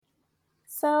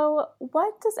So,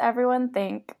 what does everyone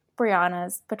think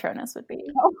Briana's Patronus would be?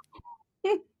 Oh.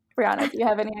 Briana, do you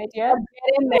have any idea?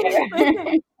 Get in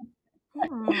there.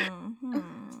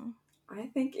 I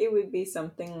think it would be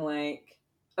something like,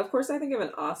 of course, I think of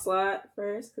an ocelot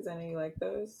first because I know you like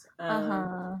those.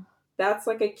 That's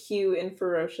like a cute and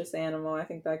ferocious animal. I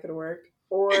think that could work.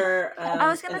 Or I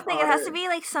was gonna think otter. it has to be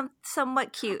like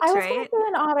somewhat cute, I was right? gonna say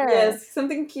an otter. Yes,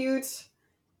 something cute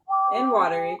and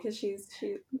watery because she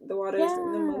the water's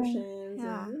in the motions.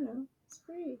 Yeah. And, it's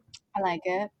great. I like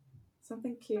it.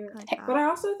 Something cute. Like that. But I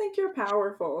also think you're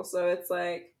powerful, so it's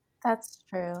like, that's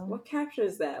true. What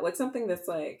captures that? Like something that's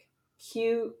like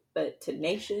cute but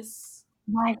tenacious.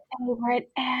 My favorite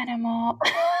animal.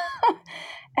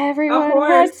 Everyone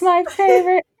wants my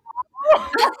favorite. A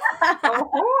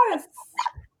horse.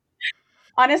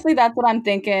 Honestly, that's what I'm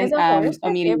thinking. Is a horse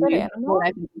your favorite animal?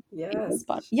 Yes.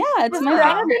 Yeah, it's my favorite.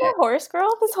 favorite. Been a horse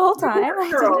girl this whole time. I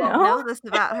didn't know this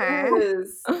about her.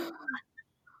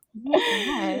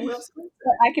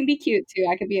 I can be cute too.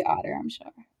 I could be an otter, I'm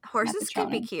sure. Horses can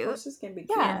be cute. Horses can be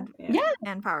cute. Yeah.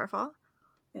 And powerful.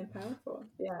 And powerful.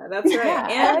 Yeah, that's right.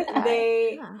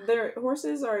 And their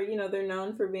horses are, they're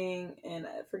known for being, and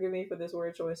forgive me for this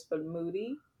word choice, but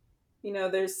moody.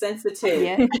 They're sensitive.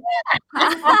 Yeah.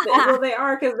 Well, they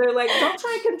are, because they're like, don't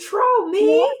try to control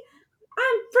me.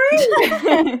 I'm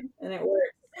free. And it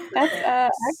works.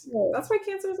 That's why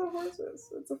cancers are horses.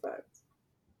 It's a fact.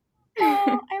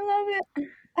 Oh,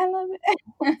 I love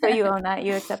it. So you own that?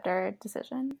 You accept our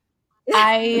decision?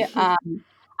 I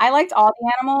liked all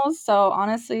the animals, so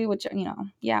honestly,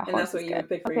 yeah. And that's what you would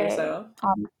pick for yourself.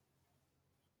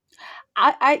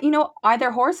 I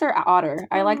either horse or otter.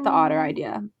 I like the otter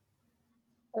idea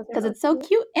because it's so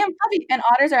cute and fluffy. And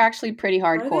otters are actually pretty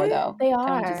hardcore, though. They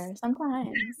are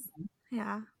sometimes.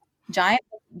 Yeah.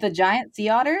 The giant sea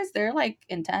otters, they're like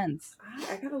intense.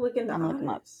 I gotta look into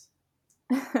otters.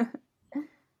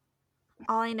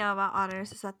 All I know about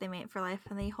otters is that they mate for life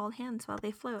and they hold hands while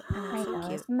they float, and it's so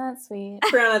cute. Isn't that sweet?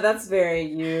 Briana, that's very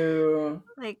you.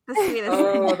 Like the sweetest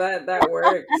thing. Oh, that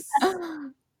works.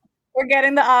 We're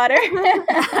getting the otter.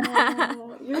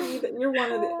 You're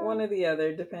one of the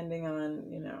other, depending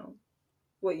on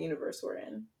what universe we're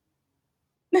in.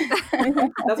 That's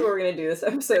what we're gonna do this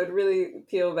episode. Really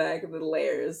peel back the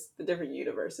layers, the different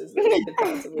universes that we could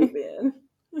possibly be in.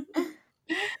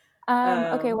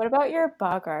 Okay, what about your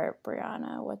Bogart,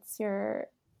 Briana?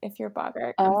 If your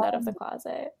Bogart comes out of the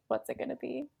closet, what's it gonna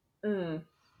be?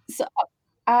 So,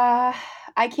 I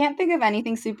can't think of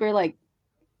anything super like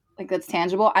that's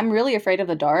tangible. I'm really afraid of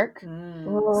the dark.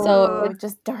 So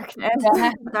just darkness.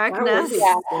 Darkness.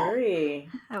 Yeah. Scary.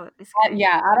 That would be scary.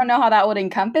 Yeah, I don't know how that would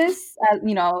encompass,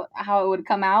 how it would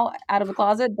come out of the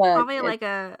closet, but probably like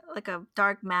a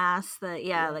dark mass that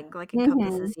like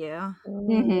encompasses you.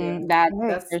 Mm-hmm. That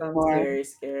sounds very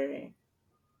scary.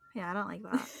 Yeah, I don't like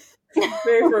that.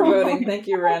 Very foreboding. Thank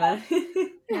you, Rena.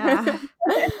 Yeah.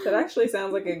 That actually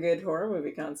sounds like a good horror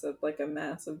movie concept, like a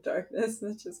mass of darkness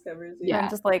that just covers you. Yeah, and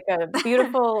just like a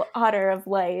beautiful otter of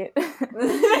light. Yes.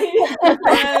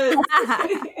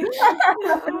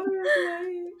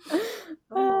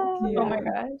 Oh my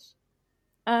gosh.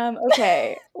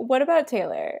 Okay, what about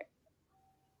Taylor?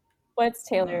 What's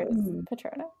Taylor's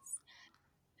Patronus?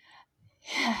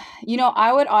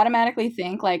 I would automatically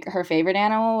think like her favorite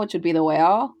animal, which would be the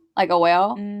whale, like a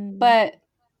whale. But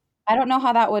I don't know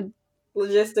how that would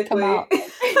logistically come out.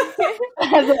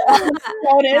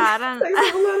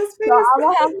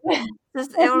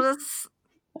 It'll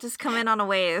just come in on a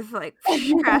wave, like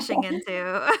crashing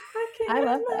into. I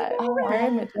love that.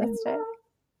 Very majestic.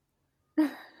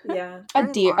 Yeah. A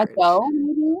deer, a goat,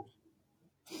 maybe.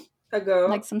 A goat,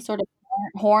 like some sort of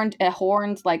horned,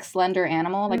 like slender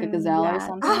animal, like a gazelle or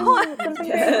something. Oh, something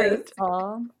very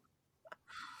graceful.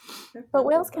 But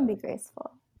whales can be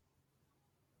graceful.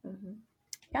 Mm-hmm.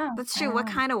 Yeah, that's true. What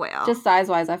kind of whale? Just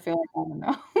size-wise, I feel like I don't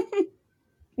know.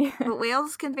 But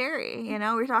whales can vary.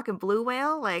 We're talking blue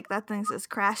whale, like that thing's just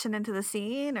crashing into the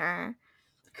scene, or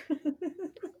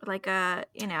like I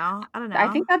don't know. I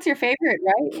think that's your favorite,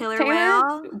 right? Killer Taylor?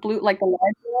 whale, blue, like the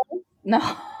large whale.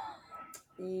 No.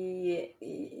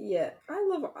 Yeah. I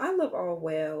love all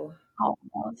whale. Oh,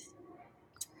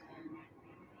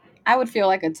 I would feel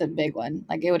like it's a big one.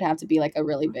 Like it would have to be like a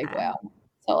really big whale.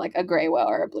 So like a gray whale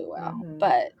or a blue whale. Mm-hmm.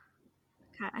 But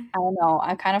I don't know.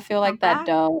 I kind of feel like that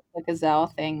doe, the gazelle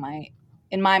thing might,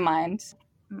 in my mind,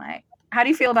 might. How do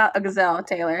you feel about a gazelle,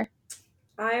 Taylor?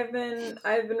 I've been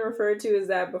referred to as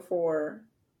that before.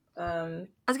 I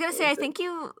was gonna say, I think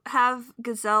you have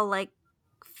gazelle-like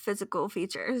physical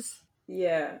features.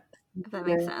 Yeah. If that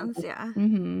makes sense, yeah.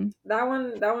 Mm-hmm. That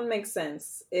one makes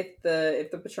sense. If the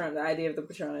Patronus, the idea of the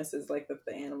Patronus is like that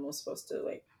the animal's supposed to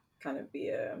like kind of be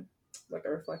a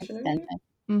reflection of you.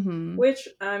 Mm-hmm. Which,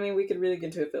 I mean, we could really get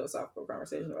into a philosophical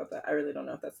conversation about that. I really don't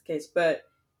know if that's the case, but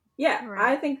yeah,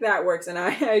 Right. I think that works, and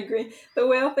I agree. The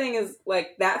whale thing is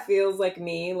like that feels like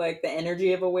me, like the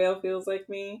energy of a whale feels like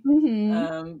me.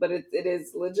 Mm-hmm. But it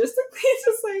is logistically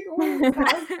just like,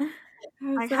 how's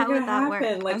Like, that how gonna would that work?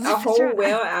 happen? Like As a a whole Patronus?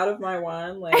 whale out of my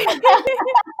wand, like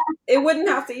it wouldn't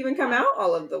have to even come out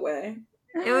all of the way.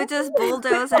 It would just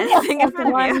bulldoze anything in front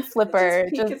of One you. flipper.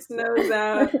 Just peek its nose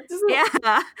out. Just, Yeah. you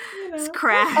know. Just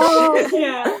crash. Oh,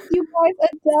 Yeah. you guys, a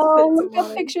Spit doe. some Look at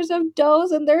water. pictures of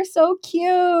does, and they're so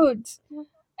cute.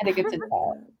 I think it's a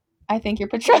doe. I think you're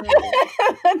Patronus.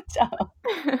 Doe.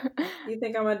 You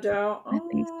think I'm a doe? I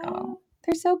think so.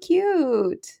 They're so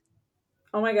cute.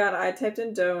 Oh my god, I typed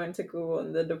in doe into Google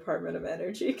and the Department of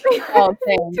Energy. Oh,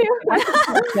 same. Doe.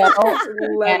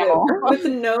 Love Animal. it. With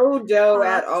no doe Oh,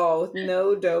 at all. With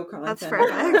no doe content. That's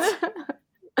perfect.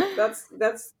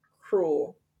 That's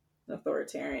cruel.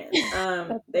 Authoritarian.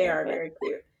 That's They are very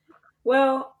cute.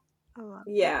 Well, I love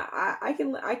it. yeah, I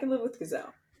can live with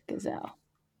gazelle. Gazelle.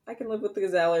 I can live with the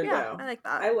gazelle or Yeah, doe. I like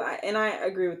that. And I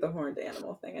agree with the horned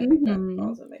animal thing. I think that Mhm.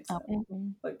 also makes sense. Okay.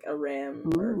 Like a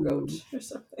ram or a goat or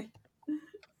something.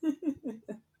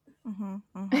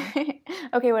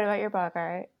 Okay, what about your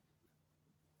Bogart?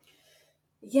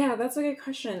 Yeah, that's a good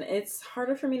question. It's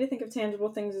harder for me to think of tangible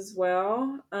things as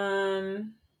well.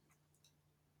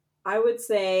 I would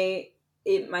say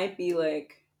it might be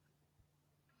like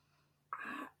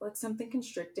something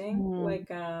constricting, like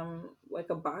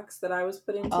a box that I was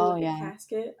put into, like a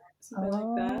casket, something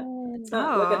like that. It's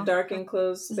not like a dark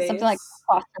enclosed space. Something like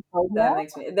claustrophobia. That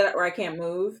makes me where I can't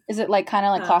move. Is it like kind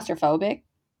of like claustrophobic?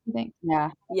 You think?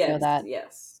 Yeah. I feel that.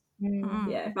 Yes.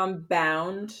 Mm. Yeah. If I'm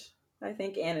bound, I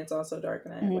think, and it's also dark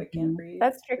and I like can't breathe.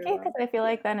 That's tricky because I feel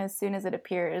like then as soon as it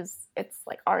appears, it's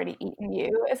like already eaten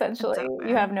you. Essentially,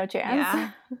 you have no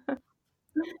chance. Yeah.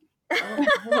 I mean,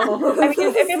 if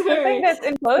it's something that's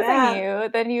enclosing you,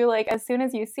 then you like as soon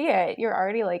as you see it, you're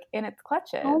already like in its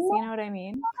clutches. You know what I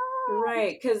mean?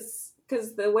 Right, because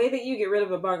the way that you get rid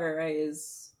of a bugger, right,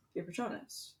 is your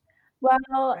Patronus. Well,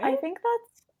 right? I think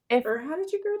that's or how did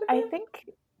you get rid of it? I think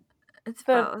it's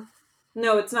both.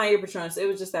 No, it's not your Patronus. It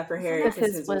was just that for Harry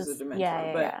because his was a dimension.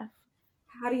 Yeah. But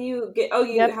how do you get? Oh,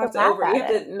 you have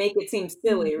to make it seem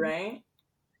silly, right?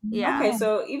 Yeah. Okay,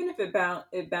 so even if it bound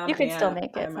you could me still out,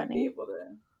 make it I might be able to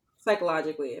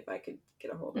psychologically if I could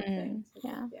get a hold of things.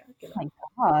 Yeah. Get oh my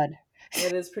God.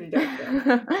 It is pretty dark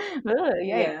though.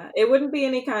 Yeah, it wouldn't be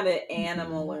any kind of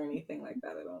animal or anything like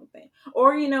that. I don't think.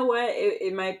 Or you know what?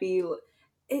 It might be.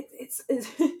 It's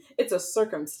a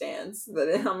circumstance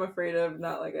that I'm afraid of,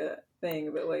 not like a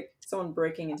thing, but like someone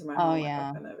breaking into my home. Yeah.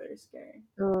 I find that very scary.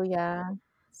 Oh yeah.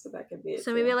 So that could be it.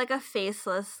 So maybe like a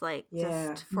faceless, like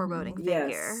just foreboding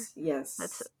figure. Yes.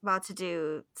 That's about to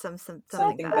do something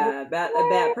bad. A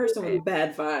bad person with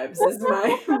bad vibes is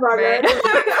my right.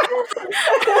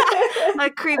 A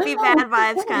creepy bad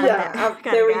vibes kind of.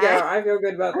 There we go. I feel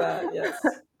good about that. Yes.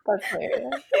 That's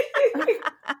hilarious.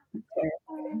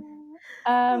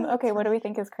 Okay, what do we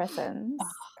think is Krissen's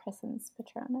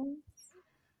Patronus?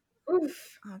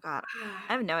 Oof. Oh God,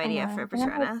 I have no idea for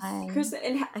Patronus.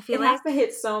 Krissen, I feel it like has to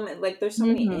hit so many, like there's so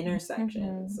many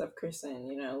intersections of Krissen.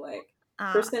 You know, like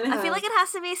Krissen. I feel like it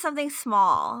has to be something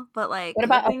small, but like what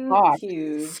about a fox?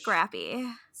 Huge, scrappy.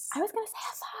 I was gonna say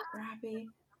a fox. Scrappy.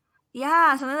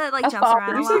 Yeah, something that like jumps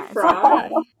around Did a you lot. say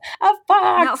frog? A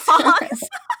fox. No, fox.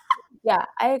 Yeah,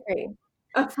 I agree.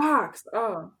 A fox.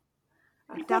 Oh.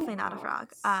 Definitely not a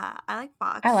frog. I like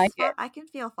fox. I like it. I can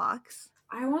feel fox.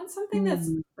 I want something that's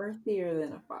earthier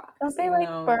than a fox. Don't they like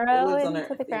burrow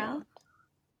into the ground?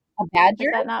 A badger?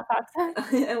 Is that not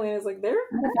foxes? Elena's like, they're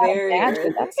very earthy.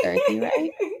 That's earthy,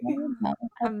 right?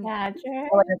 A badger?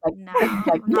 No, I'm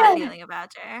not feeling a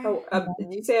badger. Oh,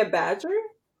 did you say a badger?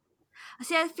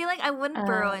 See, I feel like I wouldn't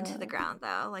burrow into the ground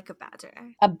though, like a badger.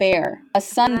 A bear, a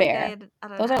sun bear.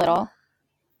 Like those are little.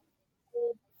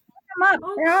 Come up.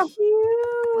 Oh,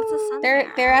 cute. What's a sun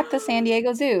bear? They're at the San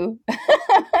Diego Zoo. I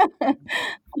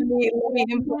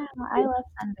love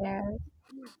sun bears.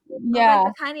 Yeah,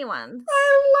 like the tiny ones.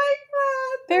 I like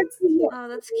that. They're cute. Oh,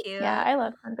 that's cute. Yeah, I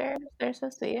love sun bears. They're so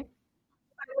sweet. I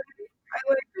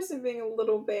like Krissen being a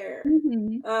little bear.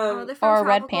 They're from or a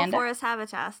red tropical panda. Forest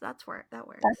habitats. That works.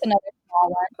 That's another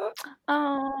small one.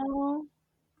 Oh.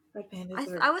 Red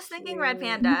pandas I was thinking red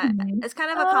panda. It's kind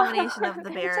of a combination of the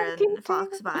bear and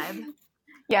fox vibe.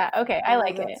 Yeah, okay, I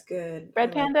like it. That's good.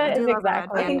 Red panda is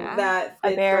exactly I think that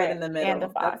fits a bear right in the middle. and a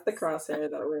fox. That's the crosshair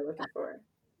that we're looking for.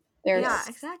 They're Yeah,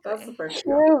 exactly. That's the perfect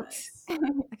cute. compromise.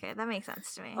 Okay, that makes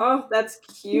sense to me. Oh, that's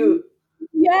cute.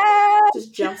 Yeah.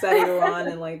 Just jumps out of your wand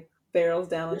and like barrels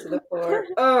down onto the floor.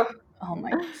 Oh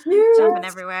my cute. Jumping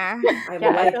everywhere. I Yeah,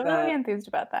 I like feel that. really enthused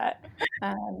about that.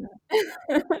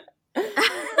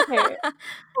 Okay.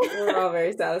 We're all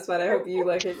very satisfied. I hope you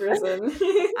like it, Krissen.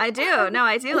 I do. No,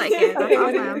 I do like it. That's Okay,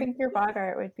 what do you awesome. think your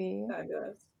bogart would be?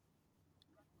 Fabulous.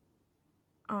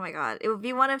 Oh my god. It would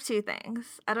be one of two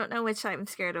things. I don't know which I'm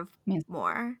scared of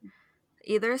more.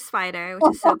 Either a spider,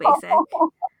 which is so basic,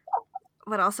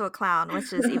 but also a clown,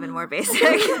 which is even more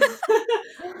basic.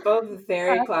 Both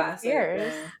very classic.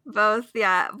 Fears. Both,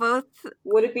 yeah. Both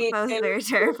would it be very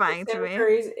terrifying to Tim me.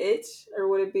 Curry's It, or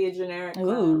would it be a generic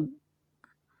clown?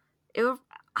 It would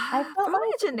I felt probably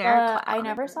like a generic clown. I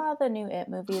never saw the new It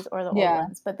movies or the old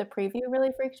ones, but the preview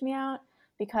really freaked me out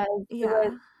because it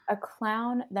was a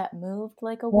clown that moved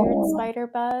like a weird spider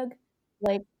bug,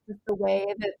 like the way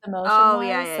that the motion was.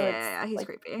 Yeah. He's like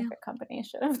creepy. a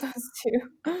combination of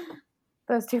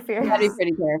those two fears. That'd be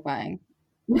pretty terrifying.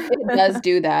 It does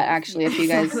do that, actually. If you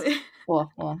guys,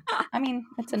 well, I mean,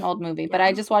 it's an old movie, but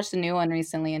I just watched a new one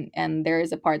recently, and there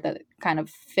is a part that kind of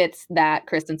fits that,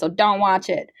 Kristen. So don't watch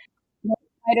it. No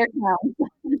spider clown.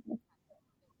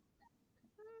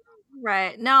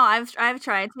 Right. No, I've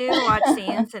tried to watch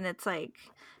scenes, and it's like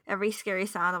every scary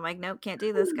sound. I'm like, nope, can't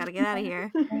do this. Got to get out of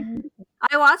here.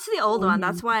 I watched the old one.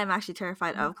 That's why I'm actually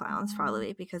terrified of clowns,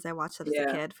 probably because I watched it as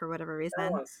a kid for whatever reason.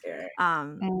 That one's scary.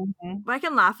 But I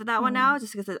can laugh at that one now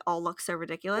just because it all looks so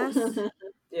ridiculous.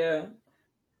 Yeah.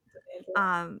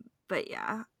 But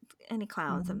yeah, any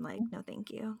clowns, I'm like, no,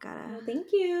 thank you. No, thank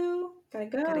you. Gotta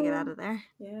go. Gotta get out of there.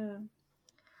 Yeah.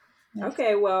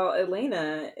 Okay, well,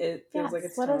 Elena, it feels like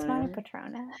it's what time. is my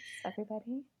Patronus,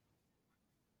 everybody?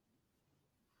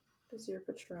 What is your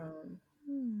Patron?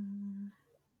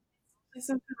 Like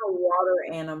some kind of water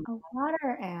animal. A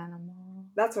water animal.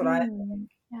 That's what I think.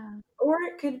 Yeah. Or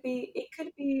it could be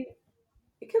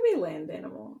land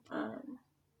animal.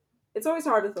 It's always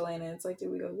hard with Elena. It's like, do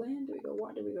we go land? Do we go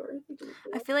water? Do we go earth?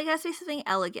 I feel like it has to be something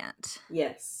elegant.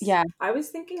 Yes. Yeah. I was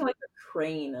thinking like a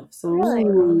crane of some sort,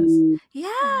 honestly. Yeah.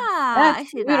 That's I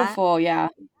see beautiful. that. Yeah.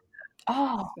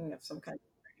 Oh. Thinking of some kind of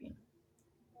crane.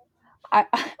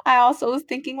 I also was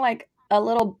thinking like a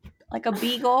little, like a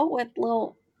beagle with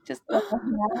little, just.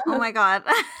 Oh my god.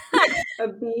 A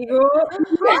beagle.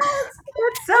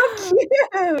 That's so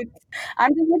cute.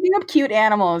 I'm just looking up cute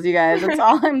animals, you guys. That's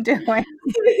all I'm doing. But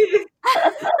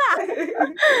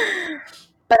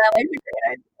I like the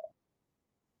great idea.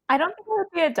 I don't think it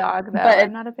would be a dog, though. But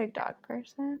I'm not a big dog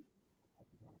person.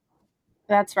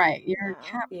 That's right. You're a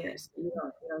cat. Yes, you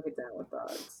don't get down with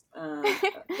dogs.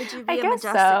 Would you be I a guess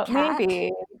majestic so. cat?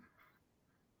 Maybe.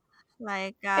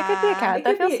 Like It could be a cat. it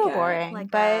That could be feels a so cat. boring,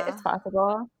 Like but it's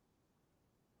possible.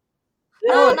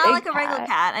 No, a not big like a regular cat.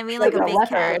 cat. I mean Like like a a big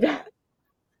leopard. cat.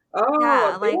 Oh,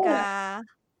 Yeah, a big cat.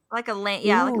 like a lynx.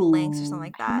 Yeah, like a lynx or something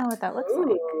like I don't know that. what that looks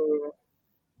like. Ooh.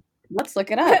 Let's look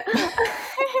it up.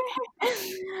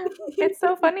 It's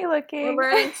so funny We're looking.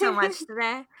 learning so much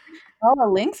today. Oh, a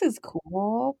lynx is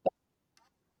cool.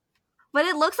 But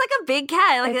it looks like a big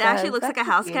cat. Like It it actually does. looks like That's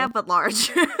a house cute. cat, but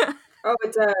large. Oh,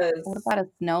 it does. What about a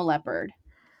snow leopard?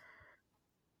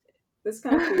 This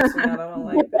kind of creeps me out. I don't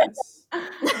like this.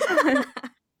 A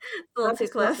little too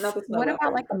close. Not the snow What about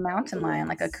leopard. like a mountain lion,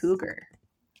 like a cougar?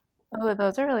 Oh,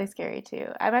 those are really scary too.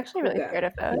 I'm actually really scared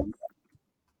of those.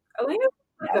 Elena's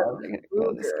like Yeah, a those are really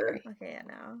cougar. scary. Okay, I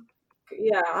know.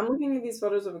 Yeah, I'm looking at these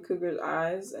photos of a cougar's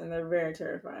eyes, and they're very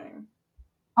terrifying.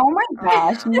 Oh my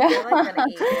gosh. no. They're like gonna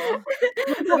eat you.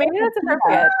 Well, maybe that's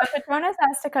appropriate. But Patronus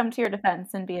has to come to your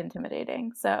defense and be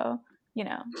intimidating. So,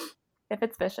 if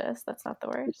it's vicious, that's not the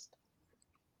worst.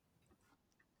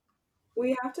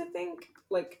 We have to think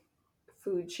like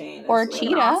food chain. Or as a well.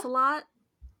 cheetah. An ocelot.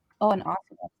 Oh, an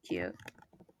ocelot's cute.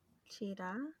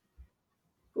 Cheetah.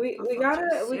 We Ocelots are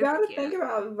gotta super think cute.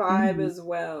 about vibe as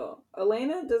well.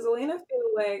 Does Elena feel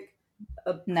like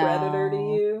a predator to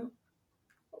No. you?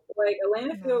 Like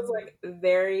Elena feels No. like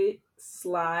very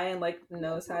sly and like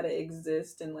knows how to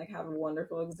exist and like have a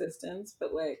wonderful existence,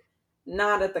 but like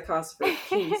not at the cost of her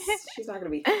peace. She's not gonna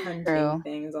be hunting True.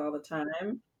 things all the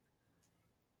time,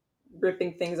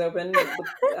 ripping things open,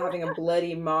 having a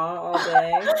bloody maw all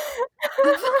day.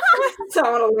 That's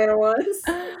not what Elena wants.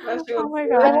 Oh my I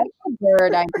god. like the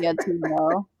bird idea too,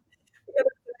 though.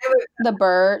 The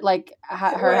bird, like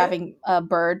her What? having a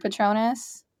bird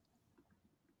Patronus.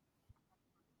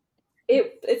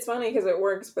 It's funny because it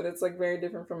works, but it's like very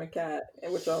different from a cat,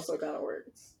 which also kind of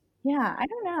works. Yeah, I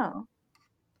don't know.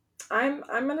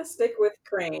 I'm gonna stick with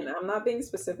crane. I'm not being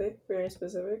specific, very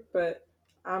specific, but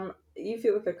You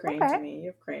feel like a crane to me. You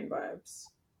have crane vibes.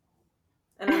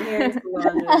 And I'm hearing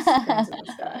Solange's Cranes in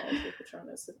the Sky as your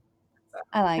Patronus.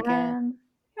 I like it.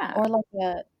 Yeah. Or like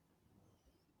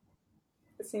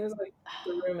it seems like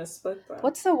the room is split though.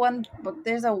 What's the one?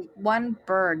 There's a one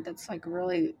bird that's like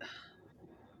really.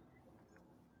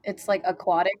 It's like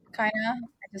aquatic kind of.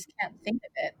 I just can't think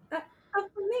of it. A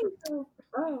flamingo.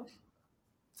 Oh.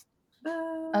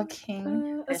 A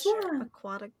kingfisher. A swan.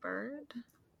 Aquatic bird.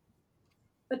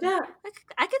 A duck.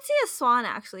 I could see a swan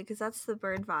actually, because that's the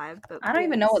bird vibe. But I don't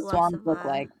even know what swans look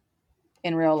like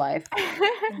in real life.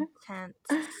 Intense.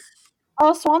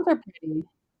 Oh, swans are pretty.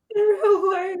 In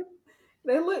real life,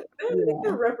 they're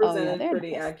represented they're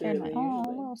pretty nice. accurately.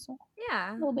 Oh,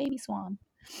 yeah, little baby swan.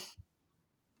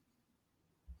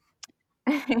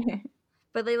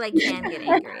 But they like can get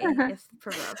angry if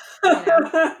provoked. You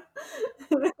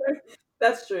know?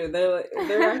 That's true. They're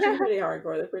actually pretty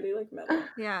hardcore. They're pretty like metal.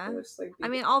 Yeah. Just, like, I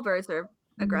mean, all birds are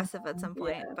aggressive at some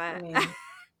point, but I mean,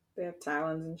 they have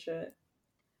talons and shit.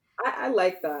 I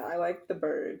like that. I like the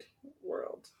bird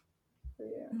world.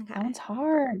 Yeah. Okay. That one's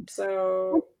hard.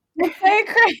 So very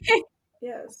crazy.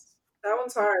 Yes, that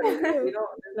one's hard. There's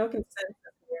no consensus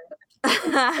here.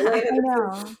 Elena,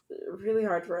 this is really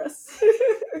hard for us.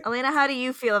 Elena, how do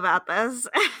you feel about this?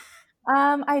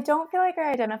 I don't feel like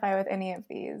I identify with any of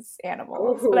these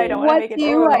animals, but I don't want to make it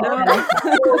you identify?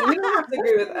 Well, you don't have to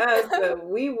agree with us, but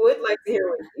we would like to hear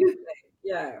what you think.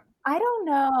 Yeah. I don't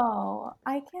know.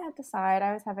 I can't decide.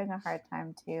 I was having a hard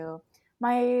time too.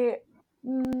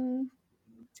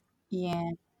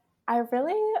 Yeah. I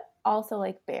really also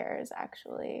like bears,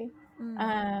 actually.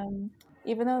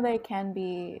 Even though they can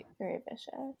be very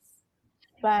vicious.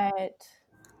 But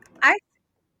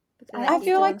I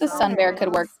feel like the sun bear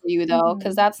could work for you though,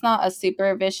 because that's not a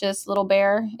super vicious little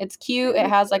bear. It's cute. It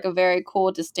has like a very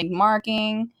cool, distinct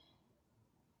marking.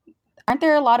 Aren't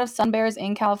there a lot of sun bears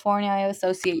in California? I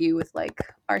associate you with like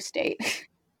our state.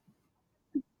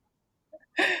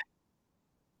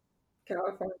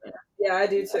 California. Yeah, I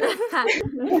do too.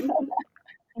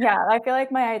 Yeah, I feel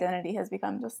like my identity has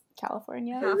become just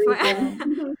California.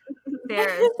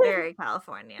 Bear is very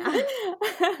California.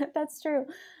 That's true.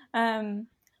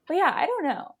 But yeah, I don't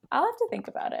know. I'll have to think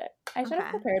about it. I should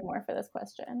have prepared more for this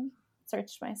question.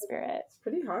 Searched my spirit. It's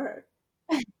pretty hard.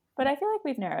 But I feel like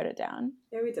we've narrowed it down.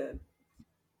 Yeah, we did.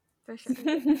 For sure.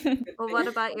 Well, what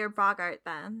about your Bogart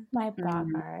then? My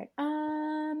Bogart.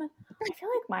 I feel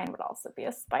like mine would also be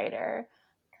a spider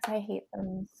because I hate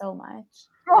them so much.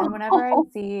 And whenever I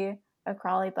see a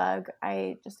crawly bug,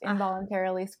 I just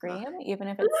involuntarily scream, even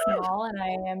if it's small and I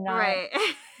am not. Right.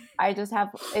 I just have,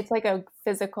 it's like a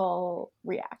physical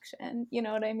reaction. You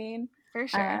know what I mean? For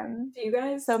sure. Do you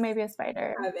guys so maybe a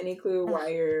spider have any clue why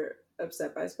you're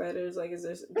upset by spiders? Like, have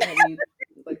you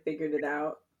like figured it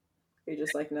out? You're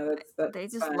just like, no, that's they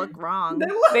just fine. look wrong.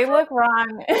 They look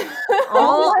wrong.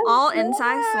 all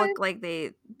insects look like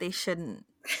they shouldn't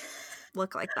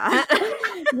look like that.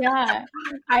 Yeah,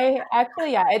 I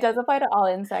actually, it does apply to all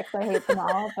insects. I hate them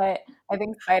all, but I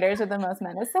think spiders are the most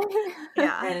menacing.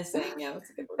 Yeah, menacing. Yeah, that's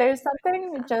a good word. There's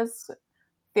something just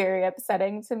very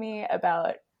upsetting to me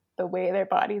about the way their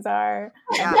bodies are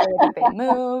and the way that they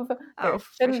move. There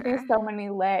shouldn't be so many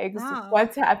legs. No.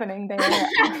 What's happening there?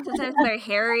 Sometimes they're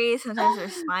hairy, sometimes they're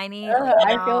spiny.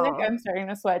 I feel like I'm starting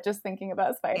to sweat just thinking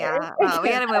about spiders. Yeah, we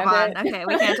gotta move on. Okay,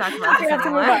 we can't talk about this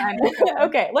anymore.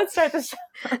 Okay, let's start the show.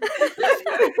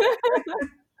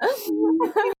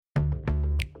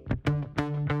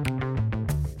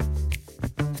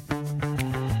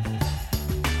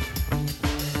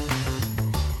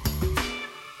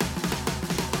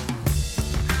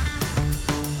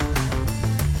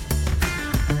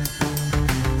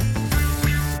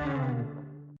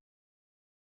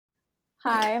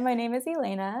 Hi, my name is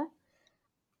Elena.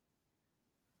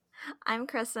 I'm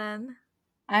Krissen.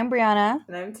 I'm Briana.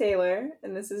 And I'm Taylor.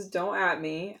 And this is Don't At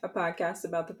Me, a podcast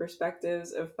about the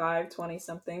perspectives of 5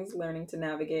 20-somethings learning to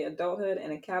navigate adulthood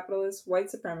in a capitalist, white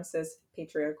supremacist,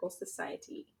 patriarchal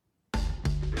society.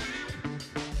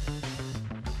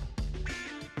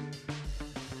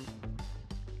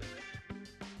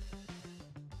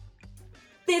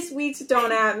 This week's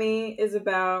Don't At Me is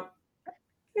about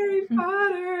Harry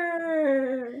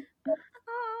Potter.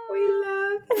 We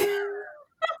love him.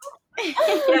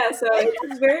 Yeah, so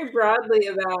it's very broadly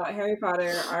about Harry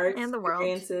Potter, our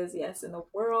experiences, yes, in the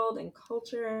world and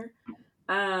culture.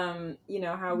 You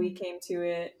know, how we came to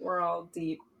it. We're all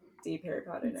deep Harry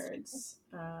Potter nerds.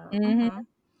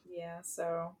 Yeah,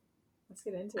 so let's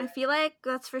get into it. I feel like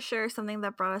that's for sure something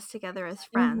that brought us together as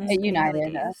friends. It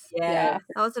united us. Yeah.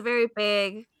 That was a very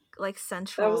big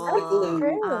central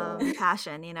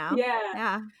passion, you know?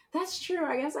 Yeah. That's true.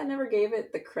 I guess I never gave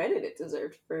it the credit it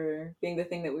deserved for being the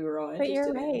thing that we were all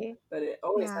interested in. But it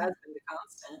always has been the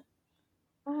constant.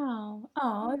 Wow.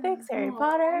 Oh, thanks, Harry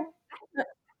Potter.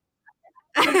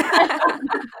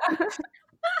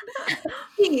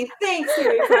 Thanks,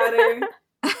 Harry Potter.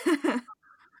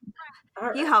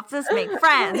 You helped us make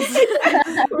friends.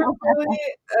 We're really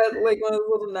like one of those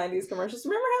little 90s commercials.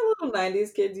 Remember how little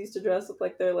 90s kids used to dress with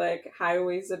like their like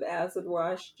high-waisted acid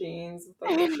wash jeans with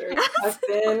like their shirt tucked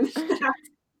in? Isn't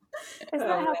that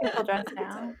how people dress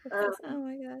now? Oh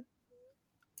my god.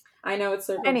 I know it's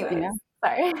so good. Anyway,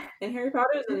 sorry. And Harry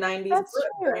Potter is a 90s book,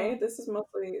 right? This is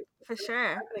mostly for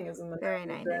sure happening is in the very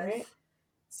 90s, 90s. Right?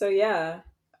 So yeah,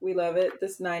 we love it.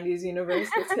 This 90s universe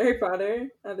that's Harry Potter.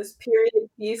 This period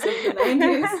piece of the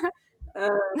 90s.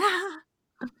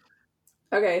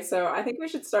 Okay, so I think we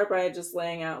should start by just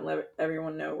laying out and let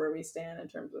everyone know where we stand in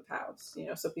terms of house, you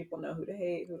know, so people know who to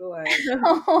hate, who to like.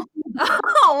 Oh,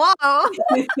 whoa.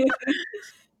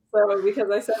 So because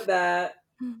I said that,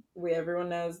 everyone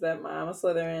knows that I'm a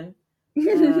Slytherin.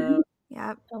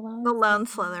 Yep. The lone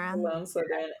Slytherin. The lone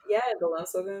Slytherin. Yeah, the lone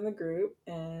Slytherin in the group.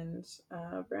 And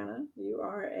Briana, you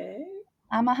are a...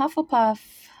 I'm a Hufflepuff.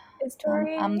 Is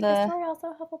Tori also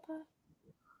a Hufflepuff?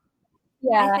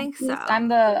 Yeah, I think so. I'm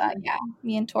the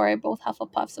me and Tori are both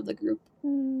Hufflepuffs of the group.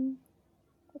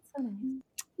 That's so nice.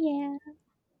 Yeah,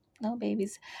 no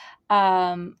babies.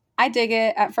 I dig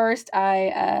it. At first,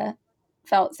 I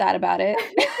felt sad about it.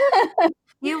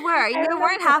 You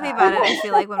weren't happy about it. I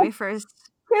feel like when we first.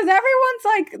 Because everyone's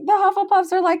like, the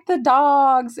Hufflepuffs are like the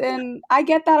dogs, and I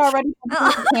get that already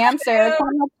from Cancer. So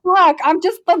I'm like, fuck, I'm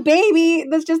just the baby.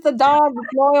 That's just the dog,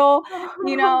 loyal,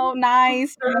 you know,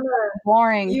 nice,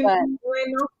 boring. You ain't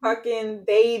no fucking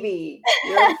baby.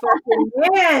 You're a fucking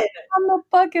man. I'm a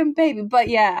fucking baby. But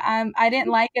yeah, I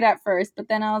didn't like it at first, but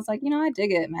then I was like, you know, I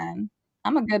dig it, man.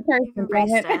 I'm a good person.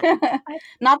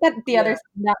 Not that the other,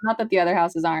 not that the other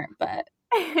houses aren't, but.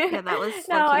 Yeah, that was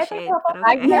no, I think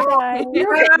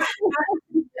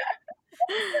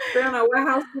Briana, what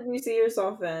house did you see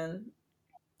yourself in?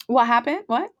 What happened?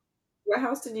 What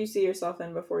house did you see yourself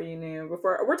in before you knew?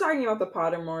 We're talking about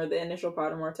the initial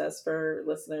Pottermore test for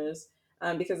listeners,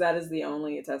 because that is the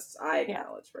only test I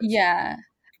acknowledge. Yeah.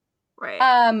 Right.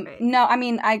 No, I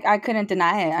mean, I couldn't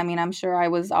deny it. I mean, I'm sure I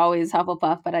was always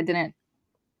Hufflepuff, but I didn't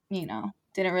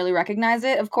really recognize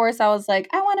it. Of course, I was like,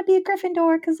 I want to be a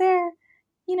Gryffindor because they're,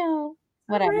 you know,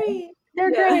 whatever.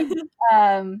 They're great.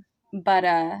 But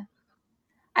I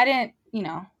didn't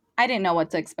know what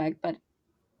to expect, but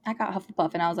I got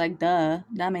Hufflepuff and I was like, duh,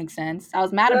 that makes sense. I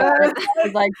was mad about it. I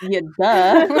was like, yeah,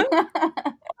 duh.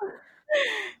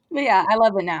 But yeah, I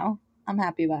love it now. I'm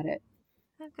happy about it.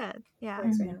 Good. Yeah.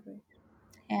 Makes me happy.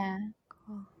 Yeah.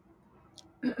 Cool.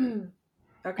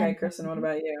 Okay, Krissen, what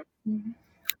about you?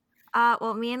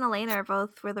 Well, me and Elena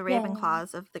were the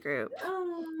Ravenclaws of the group.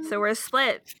 So we're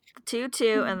split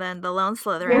 2-2, and then the lone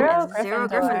Slytherin is 0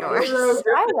 Gryffindors.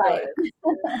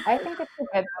 I think it's a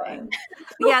good thing.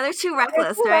 Yeah, they're too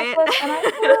reckless, right? And I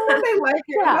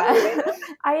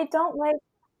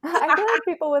feel like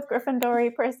people with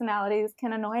Gryffindor personalities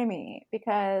can annoy me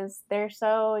because they're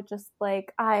so just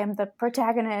like, I am the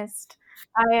protagonist.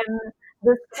 I am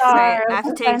the star. Right. I have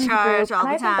to take charge all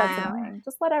the time. That's annoying.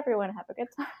 Just let everyone have a good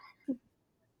time.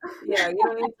 Yeah, you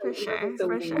don't need for sure.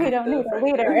 We don't need a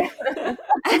leader.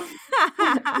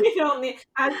 We don't need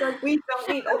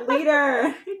a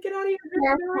leader. Get out of here.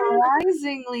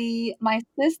 Surprisingly, my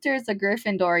sister's a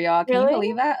Gryffindor, y'all. Can you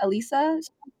believe that? Elisa?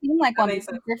 She seemed like one of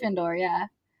Gryffindor, yeah.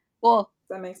 Well,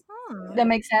 that makes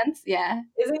sense, yeah.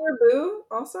 Isn't your boo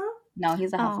also? No,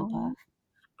 he's a Hufflepuff.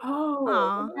 I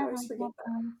always forget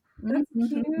that. That's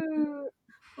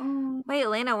cute. Wait,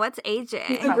 Elena, what's AJ?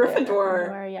 He's a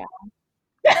Gryffindor. Yeah.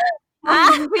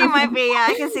 He might be, yeah,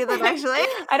 I can see that actually.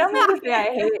 I don't mean to say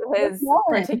I hate his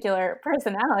particular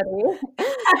personality,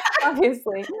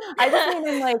 obviously. I just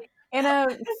mean in a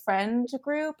friend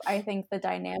group, I think the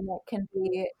dynamic can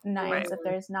be nice if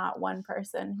there's not one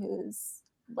person who's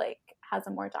has a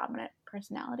more dominant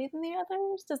personality than the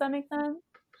others. Does that make sense?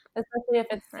 Especially if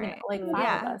it's 5 of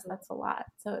us, that's a lot.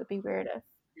 So it'd be weird if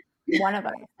one of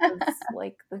us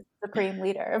was the supreme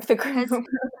leader of the group.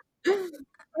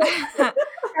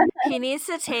 He needs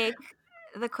to take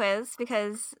the quiz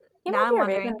because now I'm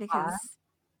wondering because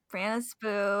Brianna's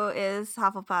boo is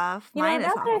Hufflepuff. Mine is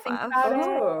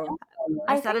Hufflepuff.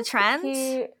 Is that a trend?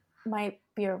 He might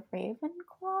be a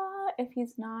Ravenclaw if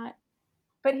he's not,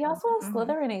 but he also has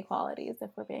Slytherin qualities if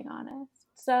we're being honest.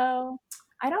 So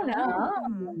I don't know.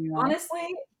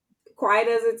 Honestly, quiet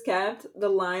as it's kept, the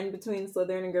line between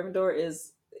Slytherin and Gryffindor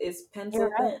is is pencil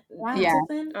thin, Right. pencil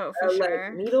thin, Oh, for sure.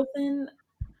 like needle thin,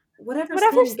 whatever's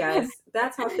thin, guys.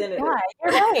 That's how thin it is.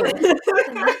 You're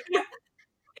right.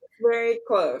 Very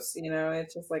close, you know.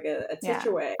 It's just like a titch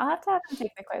away. I'll have to have him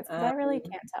take the quiz because I really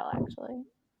can't tell actually.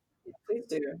 Please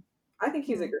do. I think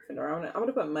he's a Gryffindor. I'm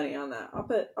gonna put money on that. I'll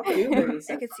put 30 cents.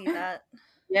 I could see that.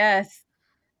 Yes.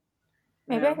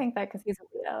 Maybe I think that because he's a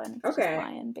Leo and it's just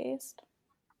lion based.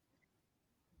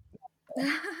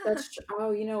 That's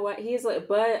oh, you know what? He's like,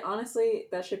 but honestly,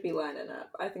 that should be lining up.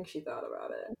 I think she thought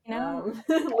about it.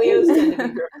 Leos tend to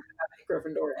be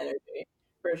Gryffindor energy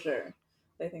for sure.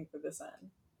 They think for the sun.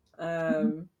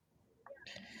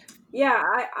 Yeah,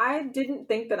 I didn't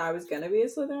think that I was gonna be a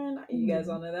Slytherin. You guys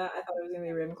all know that. I thought I was gonna be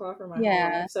a Ravenclaw for my whole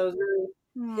life. So it was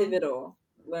really pivotal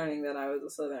learning that I was a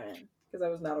Slytherin because I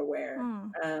was not aware.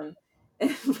 And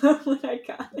when I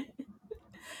got it,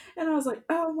 and I was like,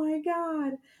 "Oh my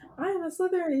god, I am a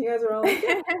Slytherin!" And you guys were all like,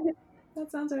 yeah,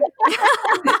 "That sounds right."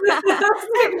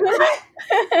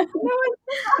 No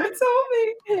one told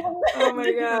me. Oh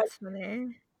my god! That's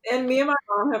funny. And me and my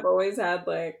mom have always had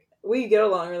like. We get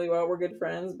along really well. We're good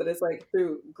friends, but it's like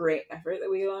through great effort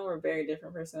that we get along. We're very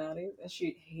different personalities, and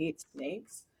she hates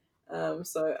snakes.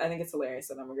 So I think it's hilarious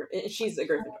that I'm she's a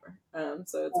Gryffindor.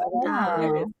 So it's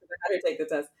hilarious. I had to take the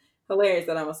test. Hilarious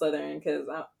that I'm a Slytherin because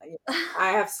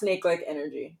I have snake-like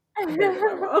energy compared to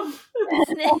my mom.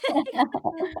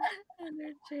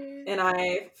 And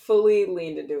I fully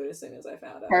leaned into it as soon as I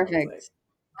found out. Perfect.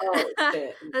 Oh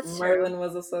shit! Merlin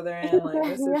was a Slytherin. Like,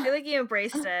 I feel like you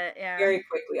embraced it, very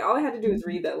quickly. All I had to do was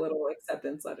read that little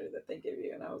acceptance letter that they give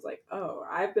you, and I was like, "Oh,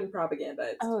 I've been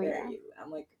propagandized very easily.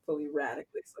 I'm like fully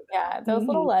radically Slytherin." Yeah, those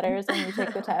little letters when you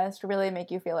take the test really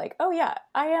make you feel like, "Oh yeah,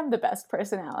 I am the best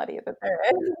personality that there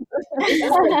is."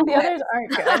 The others aren't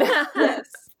good.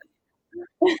 Yes.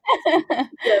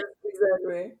 Yes,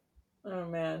 exactly. Oh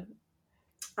man.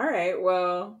 All right.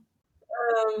 Well.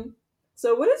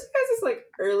 So what is you guys' like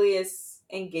earliest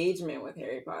engagement with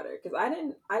Harry Potter? Because I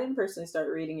didn't personally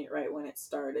start reading it right when it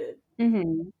started. I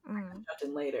jumped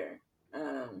in later.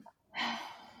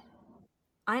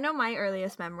 I know my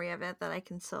earliest memory of it that I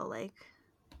can still like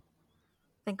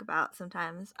think about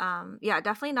sometimes. Yeah,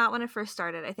 definitely not when it first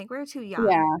started. I think we were too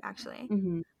young, actually.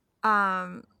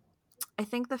 I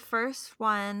think the first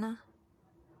one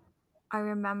I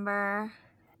remember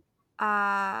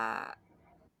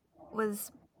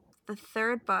was the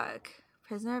third book,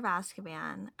 Prisoner of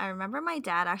Azkaban. I remember my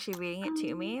dad actually reading it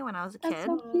to me when I was a kid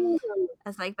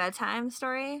as like bedtime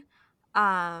story.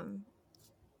 I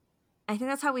think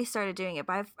that's how we started doing it,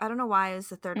 but I don't know why it was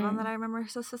the third one that I remember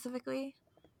so specifically.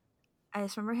 I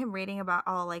just remember him reading about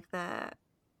all like the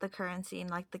currency and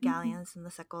like the galleons and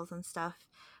the sickles and stuff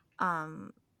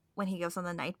when he goes on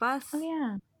the night bus. Oh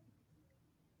yeah.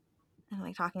 And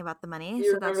like talking about the money.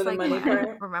 You so that's remember like the money what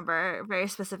part? I remember very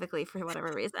specifically for whatever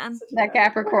reason. That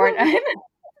Capricorn. Like,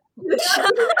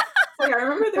 I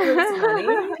remember there was money.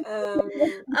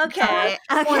 Okay.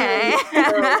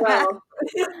 Well.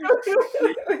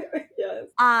 Yes.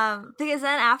 Because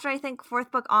then after I think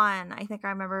fourth book on, I think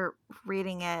I remember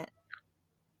reading it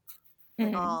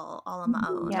like all on my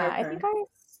own. Yeah, I think I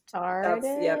started.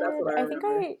 That's what I think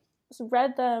remember. I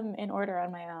read them in order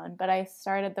on my own, but I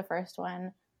started the first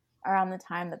one around the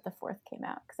time that the fourth came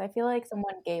out because I feel like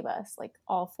someone gave us like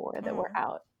all four that were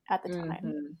out at the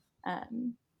time.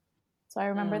 So I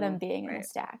remember them being in a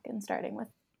stack and starting with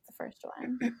the first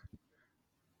one.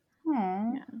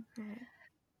 Yeah.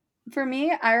 For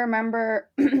me, I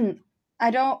remember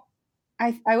I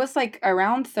was like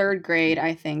around third grade,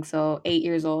 I think, so 8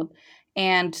 years old.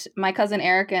 And my cousin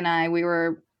Erica and I, we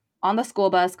were on the school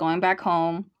bus going back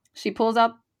home. She pulls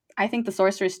out, I think, the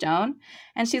Sorcerer's Stone,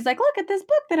 and she's like, "Look at this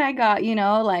book that I got,"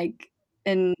 like,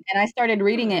 and I started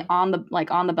reading it on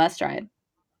the bus ride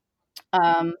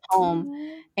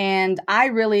home, and I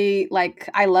really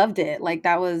I loved it. Like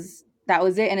that was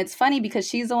it. And it's funny because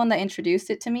she's the one that introduced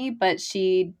it to me, but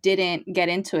she didn't get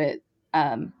into it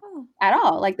at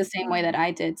all, like the same way that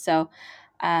I did. So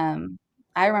I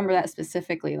remember that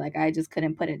specifically. Like I just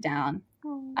couldn't put it down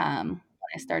when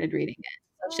I started reading it.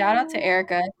 So shout out to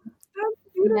Erica.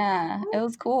 Yeah, it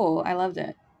was cool. I loved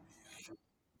it.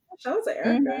 Shout out to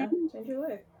Erica. Change your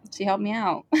life. She helped me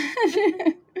out.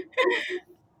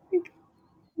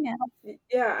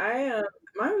 Yeah,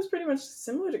 mine was pretty much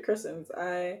similar to Krissen's.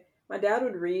 My dad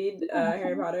would read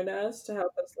Harry Potter to us to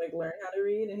help us like learn how to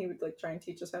read, and he would like try and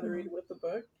teach us how to read with the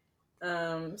book.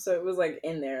 So it was like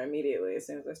in there immediately as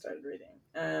soon as I started reading.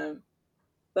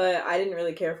 But I didn't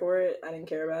really care for it. I didn't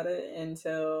care about it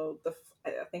until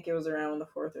I think it was around when the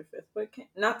fourth or fifth book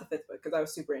not the fifth book, because I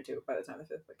was super into it by the time the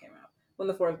fifth book came out. When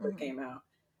the fourth book came out,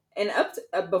 And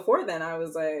before then, I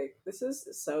was like, this is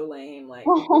so lame. Like,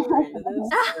 people who are into this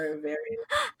are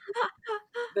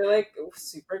they're like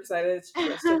super excited to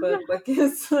trust a book. Like,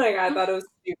 it's like, I thought it was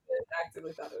stupid. I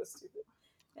actively thought it was stupid.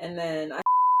 And then I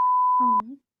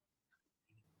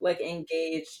like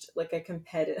engaged like a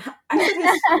competitive. I said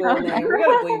his full name. We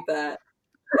gotta bleep that.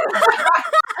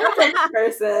 That's a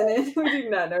person, and we do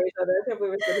not know each other. I can't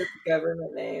believe I said his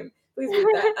government name. Please bleep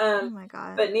that. Oh my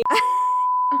god. But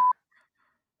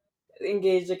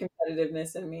engaged a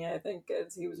competitiveness in me, I think,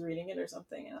 as he was reading it or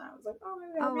something, and I was like, "Oh,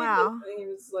 maybe I'll read wow!" this." And he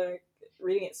was like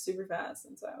reading it super fast,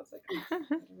 and so I was like, "Oh, I'm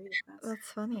gonna read it fast." That's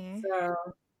funny. So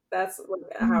that's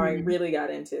how I really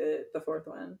got into the fourth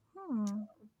one.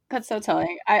 That's so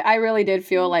telling. I really did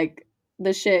feel like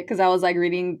the shit because I was like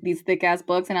reading these thick ass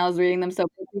books and I was reading them so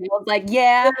quickly. I was like,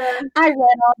 yeah, I read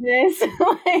all this.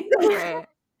 Like, right.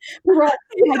 Oh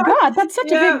my god, that's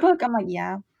such a big book. I'm like,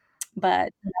 yeah,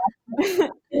 but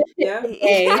yeah,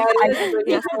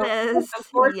 yes, it is.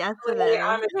 Unfortunately, yes, it is.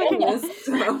 I'm a feminist,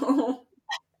 so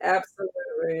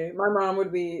absolutely. My mom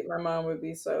would be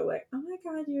so like, oh my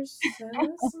god, you're so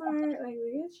smart. Like,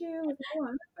 look at you. Like,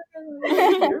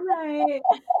 you're right.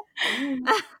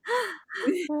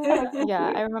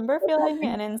 Yeah, I remember feeling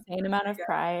an insane amount of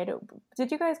pride.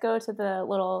 Did you guys go to the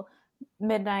little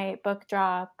midnight book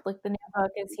drop? Like, the new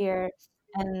book is here.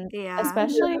 And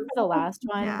especially for the last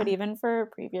one, but even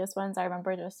for previous ones, I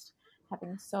remember just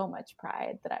having so much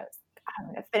pride that I was like, I'm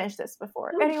going to finish this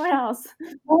before anyone else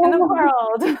in the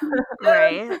world.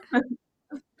 Right.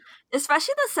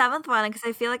 Especially the seventh one, because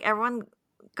I feel like everyone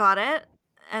got it.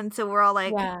 And so we're all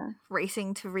like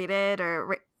racing to read it,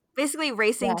 or basically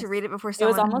racing to read it before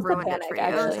someone ruined it for you.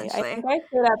 Actually. I think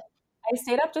I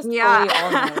stayed up just fully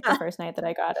all night the first night that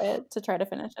I got it to try to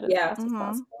finish it as fast as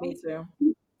possible. Me too.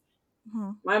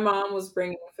 My mom was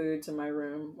bringing food to my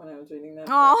room when I was reading that.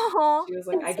 She was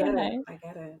like, I get it.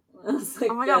 I was like,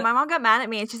 oh my god, my mom got mad at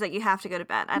me and she's like, you have to go to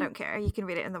bed. I don't care. You can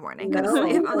read it in the morning. Go to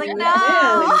sleep. I was like,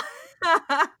 no.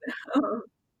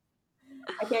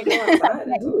 I can't go outside.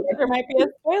 There might be a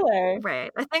spoiler.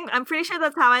 Right. I'm pretty sure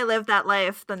that's how I lived that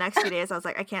life the next few days. I was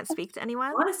like, I can't speak to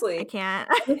anyone. Honestly, I can't.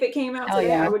 If it came out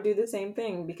today, I would do the same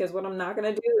thing, because what I'm not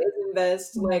going to do is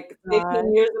invest like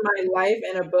 15 years of my life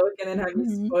in a book and then have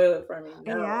you spoil it for me.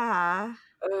 No. Yeah.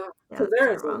 Because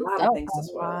there's a lot of things to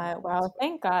spoil. Wow.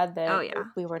 Thank God that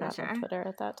we were not on Twitter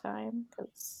at that time,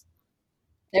 because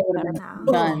it would have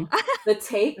been done. The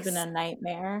takes. It's been a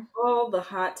nightmare. All the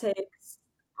hot takes.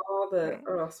 All the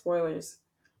spoilers.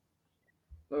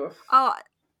 Ugh. Oh,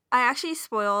 I actually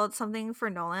spoiled something for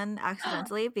Nolan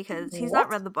accidentally because he's not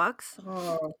read the books.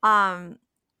 I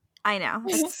know.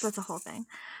 That's a whole thing.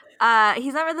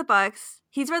 He's not read the books.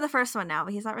 He's read the first one now,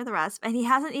 but he's not read the rest. And he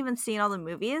hasn't even seen all the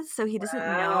movies, so he doesn't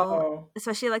know,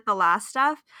 especially like the last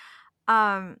stuff.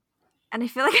 And I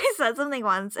feel like I said something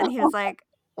once and he was like,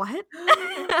 what?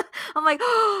 I'm like,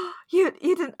 oh, you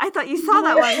didn't, I thought you saw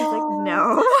that one. He's like,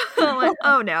 no. I'm like,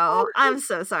 oh no, I'm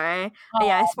so sorry. But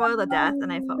yeah, I spoiled the death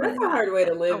and I felt really bad. That's a hard way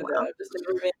to live, though.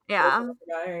 Yeah.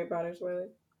 Harry Potter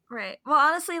spoilers. Right. Well,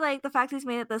 honestly, like the fact he's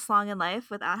made it this long in life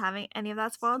without having any of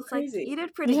that spoiled, it's like you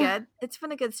did pretty good. It's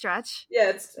been a good stretch. Yeah,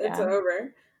 it's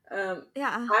over.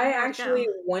 I actually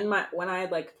when I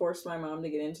had like forced my mom to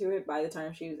get into it, by the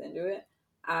time she was into it,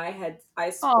 I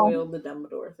spoiled the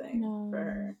Dumbledore thing for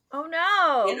her. Oh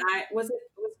no! And was it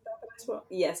that I spoiled?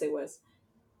 Yes, it was.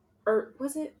 Or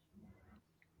was it?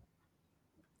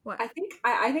 What? I think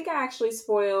I actually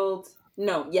spoiled.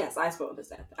 No, yes, I spoiled his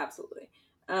death. Absolutely.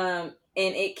 And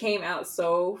it came out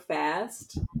so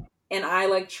fast, and I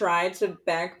like tried to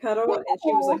backpedal, and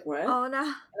she was like, "What?" Oh no!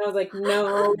 And I was like,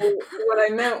 "No, what I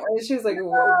meant." And she was like,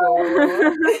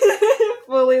 "Whoa."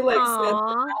 Fully like.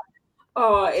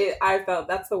 I felt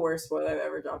that's the worst spoiler I've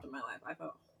ever dropped in my life. I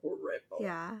felt horrible.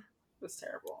 Yeah, it was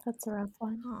terrible. That's a rough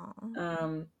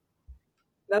one.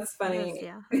 That's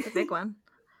funny. That's a big one.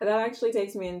 That actually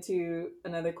takes me into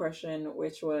another question,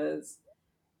 which was,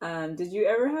 did you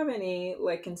ever have any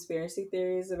like conspiracy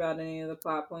theories about any of the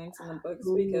plot points in the books?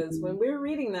 Because when we were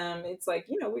reading them, it's like,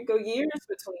 we go years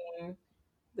between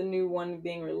the new one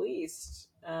being released.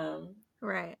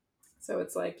 Right. So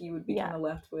it's like you would be kind of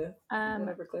left with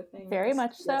whatever cliffhanger. Very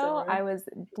much so. I was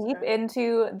deep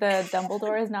into the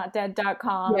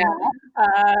dumbledoreisnotdead.com.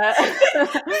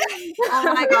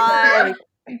 Oh my god.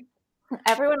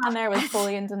 Everyone on there was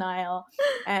fully in denial,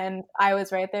 and I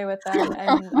was right there with them,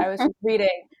 and I was just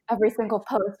reading every single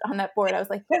post on that board. I was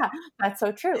like, yeah, that's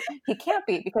so true. He can't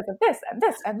be because of this and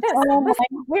this and this and this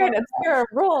weird obscure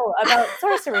rule about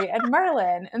sorcery and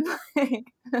Merlin, and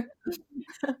like so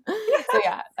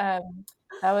yeah,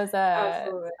 that was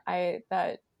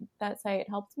that site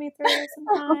helped me through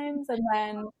sometimes, and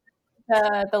then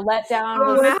the letdown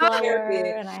was slower,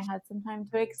 and I had some time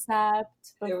to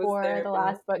accept before the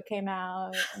last book came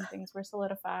out and things were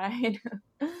solidified.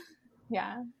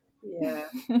 Yeah.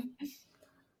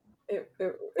 It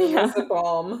was a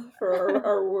balm for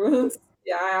our wounds.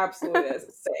 Yeah, I absolutely is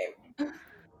the same.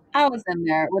 I was in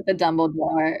there with the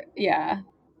Dumbledore. Yeah.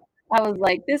 I was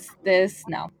like, this,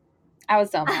 no. I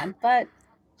was so mad, but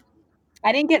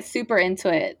I didn't get super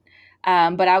into it.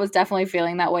 But I was definitely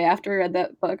feeling that way after I read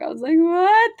that book. I was like,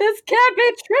 what? This can't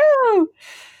be true.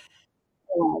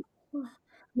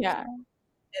 Yeah.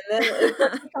 And then it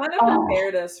kind of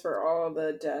prepared us for all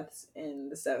the deaths in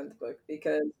the 7th book,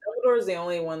 because Dumbledore is the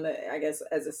only one that, I guess,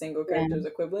 as a single character is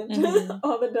equivalent to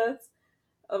all the deaths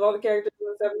of all the characters in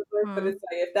the 7th book. But it's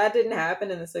like, if that didn't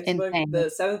happen in the 6th book, the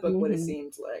 7th book would have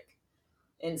seemed like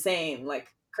insane,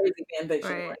 like crazy fan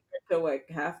fiction, like kill like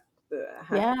half the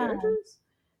characters.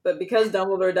 But because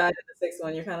Dumbledore died in the 6th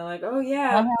one, you're kind of like, oh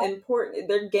yeah, important.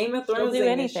 They're Game of Thrones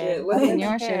and shit. Like, it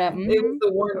was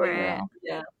the warning.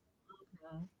 Yeah.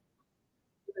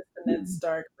 Ned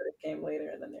Stark, but it came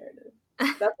later in the narrative.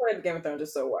 That's why Game of Thrones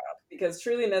is so wild, because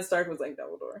truly Ned Stark was like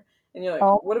Dumbledore, and you're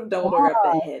like, what if Dumbledore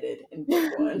got beheaded in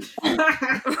book 1?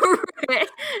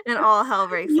 And all hell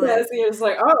breaks loose. Yes, you're just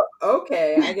like, oh,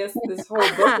 okay, I guess this whole book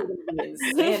is gonna be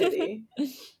insanity.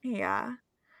 Yeah,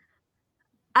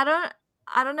 I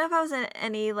don't know if I was in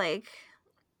any like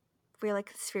real like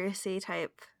conspiracy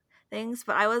type things,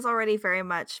 but I was already very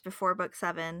much before book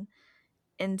 7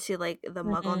 into like the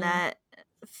MuggleNet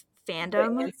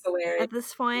fandom at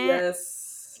this point.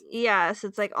 Yes. Yes,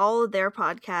 it's like all of their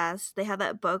podcasts. They had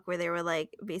that book where they were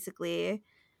like basically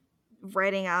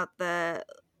writing out the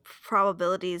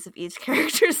probabilities of each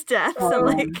character's death. So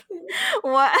like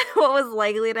what was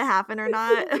likely to happen or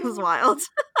not. It was wild.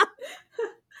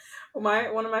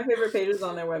 One of my favorite pages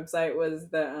on their website was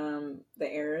the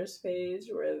errors page,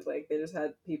 where like they just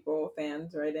had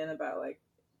fans write in about like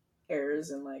errors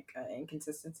and like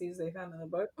inconsistencies they found in the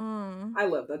book. I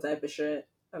love that type of shit.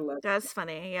 I love that's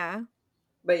funny. Yeah.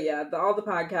 But yeah, all the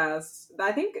podcasts.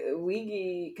 I think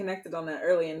Weegi connected on that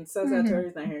early, and so sad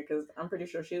Tori's not here, because I'm pretty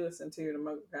sure she listened to the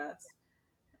MuggleCast.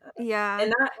 Yeah,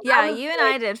 and you and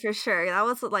I did for sure. That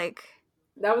was like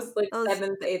 7th,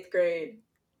 8th grade.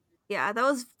 Yeah, that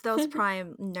was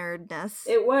prime nerdness.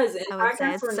 It was, and I would say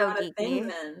podcasts were so not geeky. a thing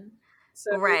then.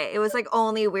 So right, it was like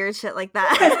only weird shit like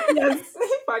that. Yes,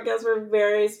 podcasts were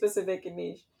very specific and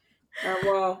niche.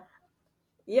 Well,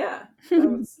 yeah,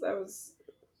 that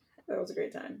was a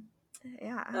great time.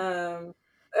 Yeah.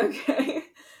 Okay.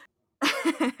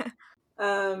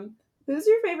 Who's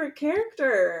your favorite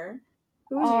character?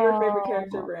 Who's your favorite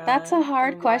character, Briana? That's a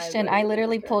hard question. I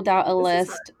literally pulled out a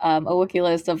list, a wiki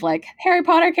list of like Harry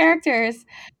Potter characters.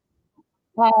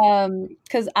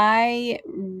 Because I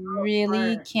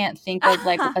really can't think of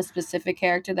like a specific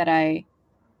character that I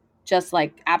just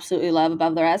like absolutely love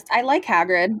above the rest. I like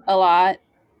Hagrid a lot.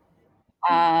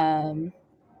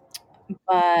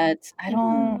 But I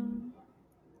don't.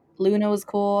 Luna was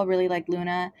cool. I really like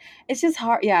Luna. It's just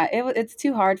hard. Yeah, it's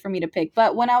too hard for me to pick.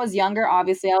 But when I was younger,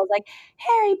 obviously, I was like,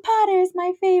 Harry Potter is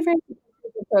my favorite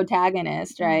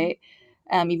protagonist, right?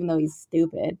 Even though he's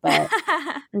stupid, but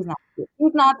he's not.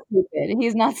 He's not stupid.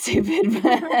 He's not stupid.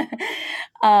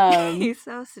 But, he's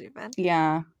so stupid.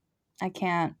 Yeah, I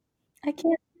can't. I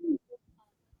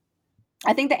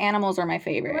think the animals are my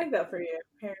favorite. I like that for you,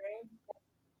 Harry.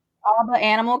 All the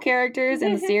animal characters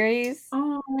in the series,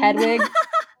 Hedwig,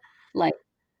 like,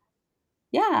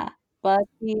 yeah,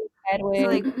 Bucky, Hedwig,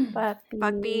 like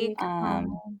Buckbeak.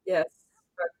 Yes,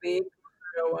 Buckbeak,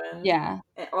 real one. Yeah,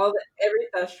 and every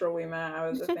Thestral we met, I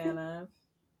was a fan of.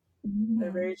 They're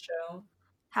very chill.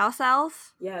 House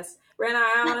elves. Yes, Ren.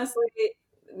 I honestly,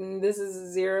 this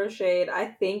is zero shade. I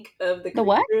think of the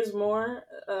what? creatures more,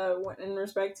 in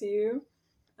respect to you.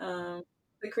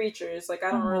 The creatures, like, I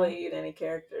don't really eat any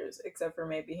characters except for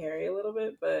maybe Harry a little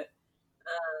bit, but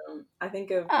I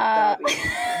think of Dobby.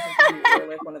 I think you're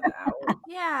like one of the owls.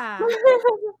 Yeah.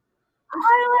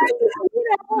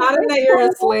 Not in that you're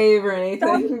a slave or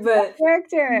anything, but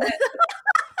character.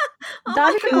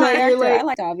 Dobby's a cool character. Like, I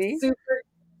like Dobby. Super.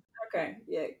 Okay,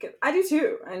 yeah, I do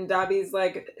too. And Dobby's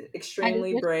like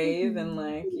extremely brave and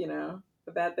like, you know,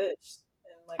 a bad bitch.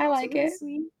 And, like, I like it.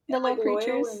 Sweet. The and, little like,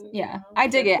 creatures. And, yeah, I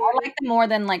dig it. I like them more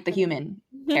than like the human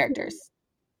characters.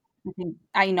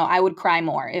 I would cry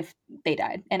more if they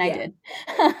died, and I did,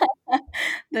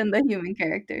 than the human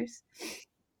characters.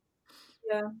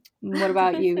 Yeah. What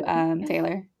about you,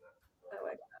 Taylor? I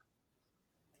like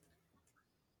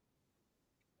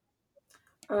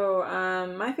that.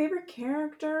 Oh, my favorite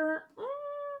character.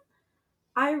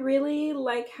 I really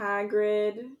like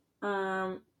Hagrid.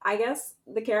 I guess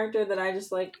the character that I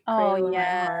just like cradle in my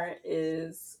heart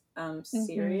is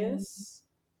Sirius.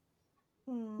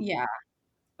 Yeah.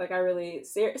 Like I really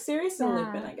Sirius and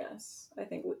Lupin, I guess. I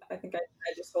think I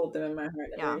just hold them in my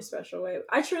heart in a very special way.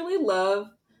 I truly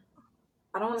love,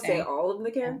 I don't want to say all of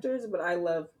the characters, but I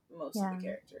love most of the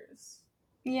characters.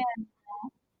 Yeah.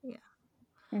 Yeah.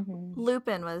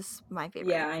 Lupin was my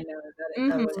favorite. Yeah, I know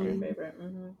that was your favorite.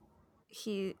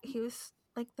 He was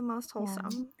like the most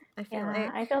wholesome. I feel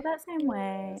like I feel that same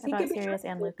way about Sirius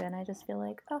and Lupin. I just feel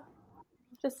like,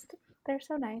 they're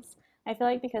so nice. I feel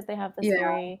like because they have this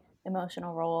very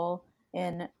emotional role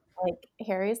in like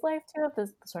Harry's life too, of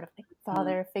this sort of like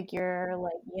father figure,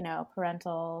 like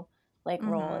parental like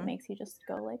role. It makes you just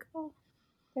go like, oh,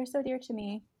 they're so dear to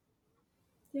me.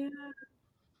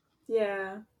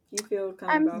 Yeah. You feel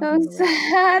I'm so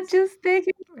sad just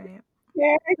thinking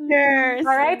characters.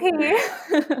 R.I.P.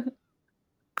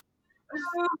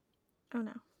 Oh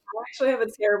no. I actually have a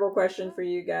terrible question for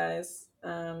you guys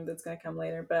that's going to come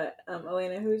later. But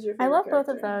Elena, who's your favorite I love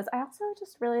character? both of those. I also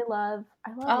just really love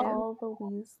all the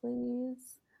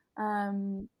Weasleys.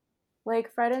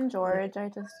 Like Fred and George, I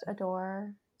just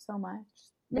adore so much.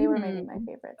 They were maybe my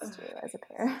favorites too as a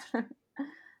pair.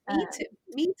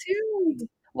 Me too.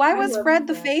 Why was Fred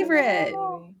the favorite?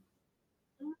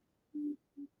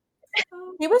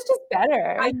 He was just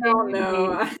better. I don't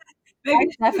know. I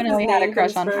definitely had a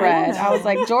crush on Fred. I was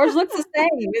like, George looks the same.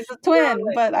 It's a twin,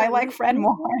 but I like Fred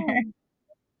more.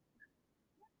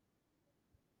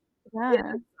 Yeah.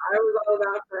 I was all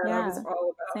about Fred. I was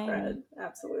all about Fred.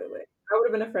 Absolutely. I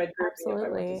would have been a Fred groupie if I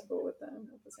went to school with them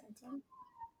at the same time.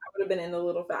 I would have been in the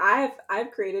little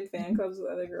I've created fan clubs with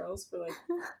other girls for like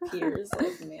peers,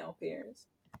 like male peers.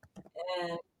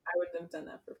 And I would have done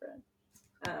that for Fred.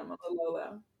 On the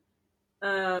low.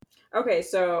 Okay,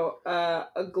 so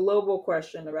a global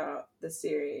question about the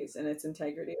series and its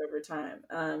integrity over time.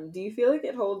 Do you feel like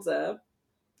it holds up?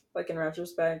 Like in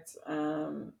retrospect,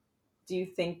 do you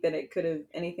think that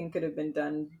anything could have been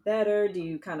done better? Do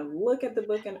you kind of look at the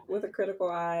book with a critical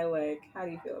eye? Like, how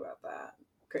do you feel about that,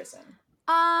 Krissen?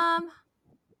 I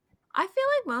feel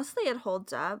like mostly it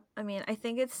holds up. I mean, I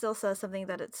think it still says something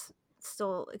that it's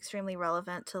still extremely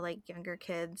relevant to like younger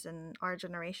kids and our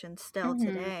generation still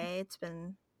today. It's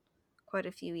been quite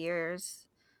a few years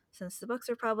since the books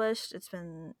were published. It's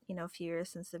been, a few years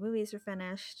since the movies were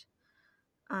finished.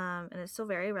 And it's still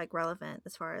very like relevant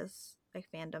as far as like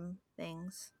fandom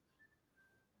things.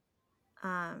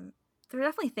 There are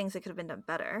definitely things that could have been done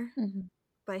better,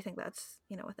 but I think that's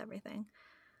with everything.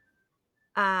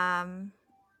 I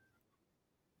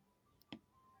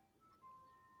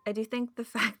do think the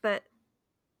fact that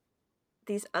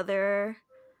these other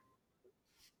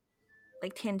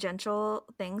like tangential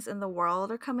things in the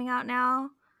world are coming out now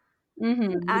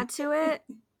add to it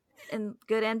in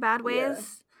good and bad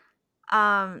ways.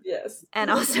 Yes. And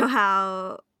also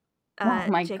how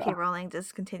J.K. Rowling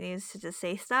just continues to just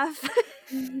say stuff.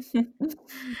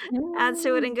 Adds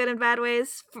to it in good and bad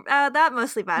ways. That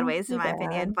mostly bad ways in my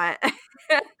opinion, but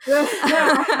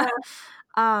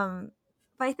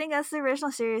but I think as the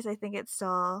original series, I think it's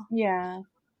still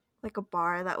like a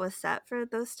bar that was set for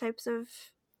those types of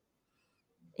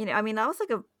I mean that was like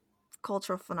a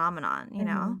cultural phenomenon, in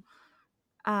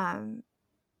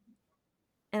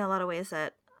a lot of ways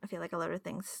that I feel like a lot of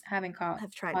things have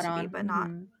tried to be, but not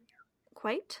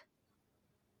quite.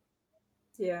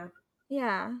 Yeah.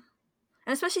 And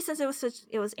especially since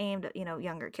it was aimed at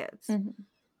younger kids.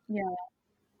 Yeah.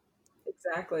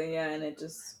 Exactly. Yeah, and it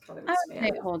just kind of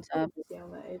it holds up.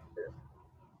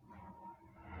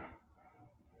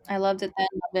 I loved it then,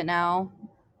 loved it now.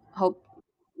 Hope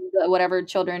whatever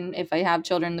children, if I have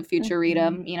children in the future, read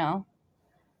them,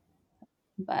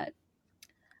 But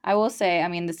I will say, I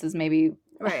mean, this is maybe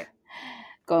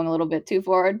going a little bit too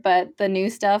forward, but the new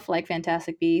stuff like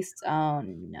Fantastic Beasts, oh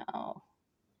no.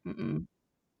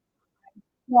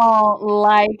 Don't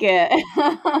like it.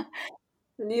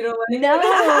 You don't like no, it?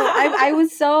 I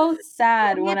was so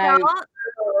sad when I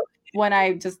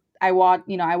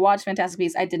watched Fantastic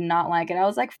Beasts. I did not like it. I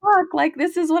was like, fuck, like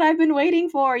this is what I've been waiting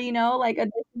for, like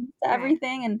additions to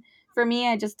everything. And for me,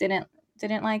 I just didn't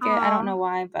like it. I don't know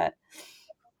why, but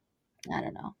I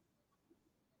don't know.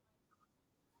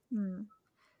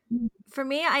 For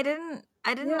me, I didn't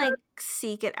like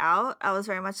seek it out. I was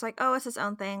very much like, oh, it's its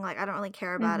own thing. Like I don't really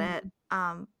care about it.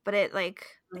 But it like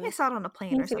I think I saw it on a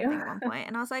plane or something at one point,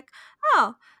 and I was like,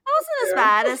 oh, that wasn't as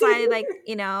bad as I like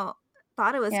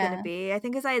thought it was going to be. I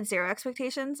think because I had zero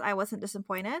expectations, I wasn't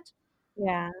disappointed.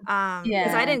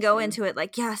 Because I didn't go into it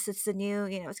like, yes, it's the new,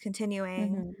 it's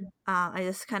continuing. I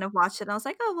just kind of watched it and I was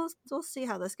like, oh, we'll see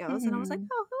how this goes. And I was like,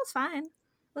 oh, it was fine.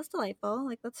 It was delightful.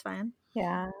 Like, that's fine.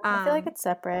 I feel like it's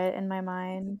separate in my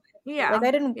mind. Yeah.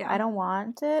 Like I don't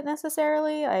want it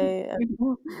necessarily. I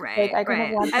right. I kind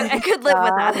of want I could live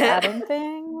without it. adding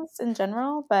things in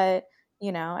general, but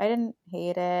I didn't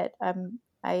hate it. I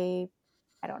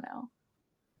don't know.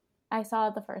 I saw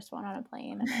the first one on a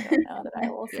plane, and I don't know that I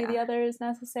will see the others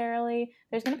necessarily.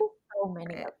 There's going to be so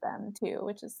many of them too,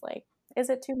 which is like, is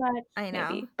it too much? I know,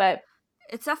 maybe, but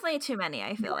it's definitely too many.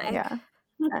 I feel like. Yeah.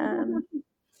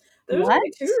 There's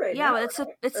only 2 right now.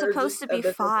 But it's supposed to be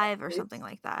 5 or something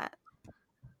like that.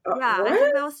 What? I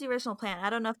think that was the original plan. I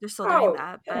don't know if they're still doing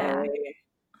that, but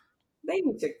they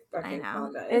need to fucking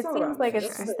calm down. It seems like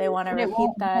it's just they want to repeat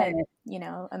that,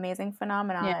 amazing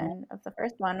phenomenon of the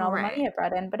first one, all the money it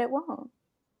brought in, but it won't.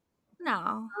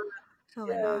 No,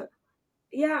 totally not.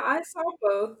 Yeah, I saw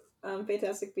both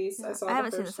Fantastic Beasts. I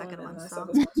haven't seen the second one, and I so. saw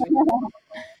this one.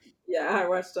 Yeah, I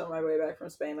watched it on my way back from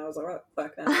Spain. I was like, what the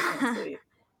fuck, now I can't sleep.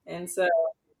 And so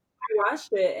I watched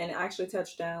it and actually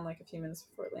touched down like a few minutes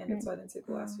before it landed, so I didn't see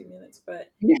the last few minutes.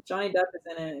 But Johnny Depp is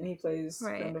in it and he plays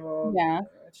Grindelwald,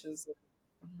 which is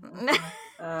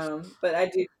but I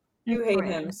do hate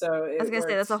him, so I was gonna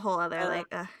say that's a whole other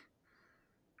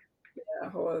a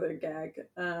whole other gag.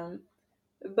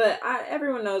 But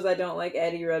everyone knows I don't like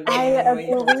Eddie Redmayne. I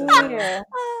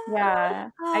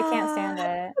can't stand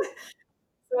it.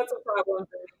 So that's a problem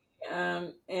for me.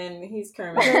 And he's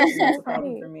Kermit. That's a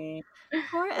problem for me.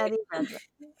 Poor Eddie Redmayne.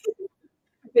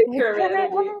 Big Kermit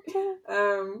energy.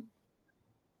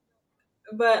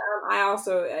 But I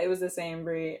also, it was the same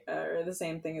or the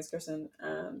same thing as Krissen,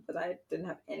 but I didn't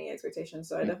have any expectations,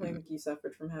 so I definitely think you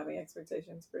suffered from having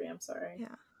expectations, Brie. I'm sorry.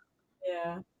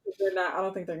 Yeah. They're not. I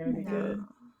don't think they're going to be good.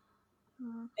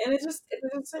 And it's just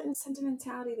there's a certain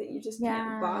sentimentality that you just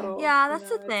can't bottle. Yeah, that's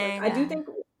the thing. Like, I do think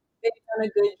they've done a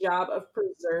good job of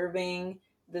preserving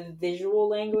the visual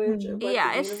language of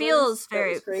like, it feels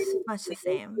very much the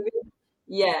same.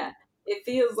 Yeah, it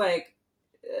feels like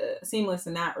seamless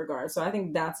in that regard, so I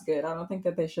think that's good. I don't think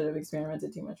that they should have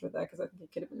experimented too much with that, because I think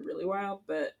it could have been really wild.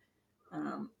 But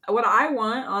what I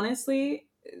want, honestly,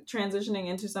 transitioning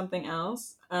into something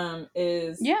else,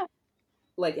 is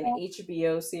like an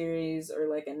HBO series or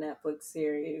like a Netflix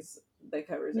series that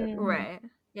covers everything. Right.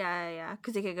 Yeah,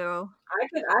 because they could go. I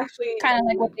could actually kind of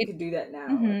like what they could do that now.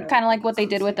 Kind of like what they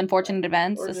did with Unfortunate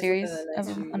Events, a series of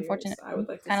unfortunate. I would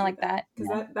like to kind of like that,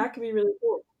 because that could be really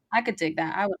cool. I could dig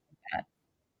that. I would like that.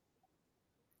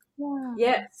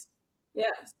 Yes.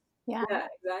 Yeah,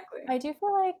 exactly. I do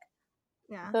feel like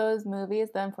those movies,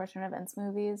 the Unfortunate Events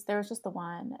movies, there was just the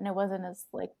one, and it wasn't as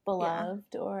like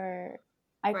beloved or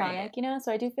iconic,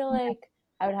 So I do feel like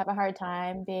I would have a hard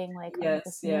time being like,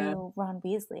 this new Ron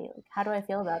Weasley. Like, how do I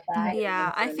feel about that?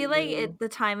 Yeah, I feel like the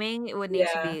timing it would need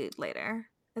to be later.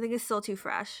 I think it's still too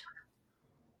fresh.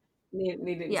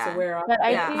 Needed to wear off. But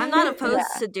I'm not opposed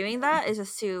to doing that. It's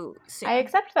just too soon. I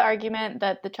accept the argument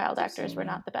that the child actors were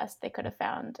not the best they could have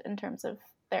found in terms of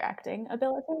their acting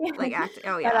ability. Like acting.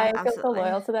 Oh yeah, but I feel so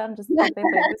loyal to them just because they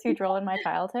played this huge role in my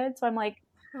childhood. So I'm like,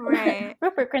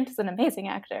 Rupert Grint is an amazing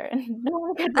actor, and no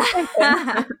one could replace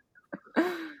him.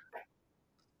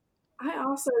 I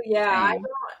also,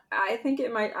 I think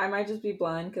I might just be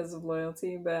blind because of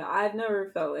loyalty, but I've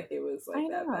never felt like it was like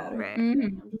that bad. Right.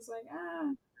 I'm just like,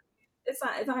 it's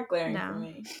not glaring for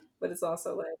me, but it's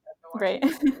also like I've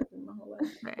been watching my whole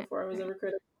life before I was ever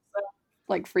critical. So.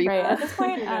 Like free. At this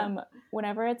point,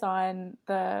 whenever it's on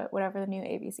whatever the new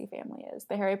ABC family is,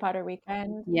 the Harry Potter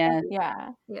weekend.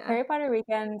 Harry Potter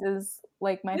weekend is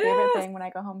like my favorite thing when I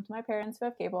go home to my parents who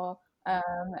have cable.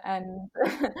 And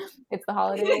it's the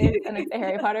holidays and it's a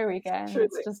Harry Potter weekend. Truly.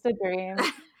 It's just a dream.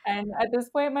 And at this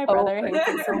point, my brother hates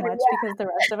it so much because the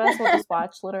rest of us will just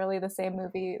watch literally the same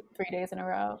movie 3 days in a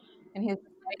row, and he's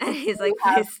like,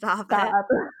 please stop it.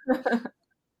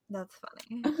 That's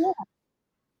funny.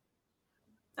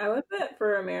 I love that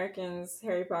for Americans,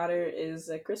 Harry Potter is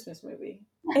a Christmas movie.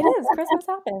 It is. Christmas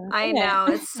happens. I know,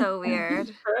 it's so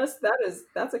weird. For us,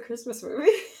 that's a Christmas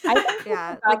movie.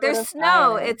 Like there's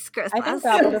snow, it's Christmas. I think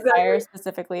Goblet of Fire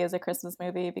specifically is a Christmas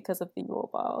movie because of the Yule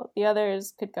Ball. The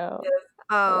others could go. Yes.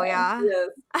 Oh yeah. Yes.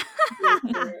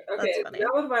 Okay,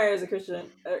 Goblet of Fire is a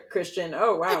Christian.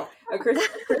 Oh wow, a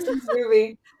Christmas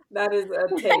movie. That is a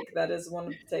take. That is one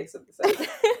of the takes of the segment.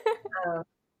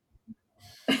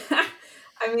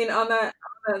 I mean, on that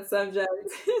subject,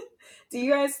 do you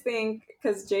guys think,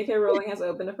 because J.K. Rowling has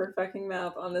opened up her fucking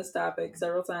mouth on this topic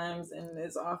several times and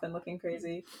is often looking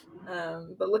crazy,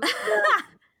 but looking at that,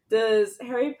 does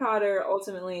Harry Potter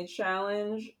ultimately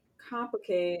challenge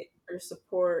complicate or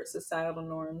support societal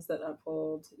norms that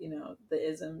uphold, the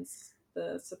isms,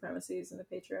 the supremacies, and the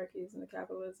patriarchies and the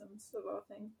capitalisms of all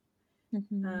things.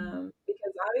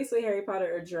 Because obviously Harry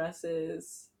Potter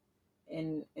addresses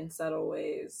in subtle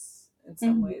ways, in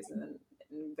some ways, and then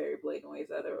in very blatant ways,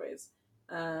 other ways,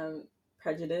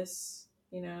 prejudice,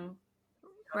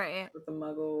 right, with the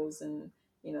Muggles and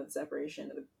the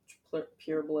separation of the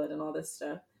pure blood and all this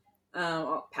stuff,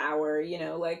 power,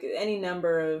 like any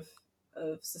number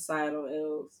of societal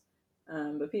ills.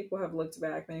 But people have looked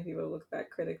back. Many people have looked back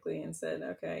critically and said,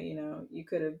 okay, you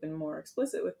could have been more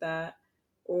explicit with that,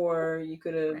 or you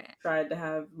could have tried to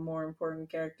have more important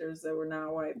characters that were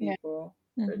not white people.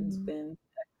 Britain's been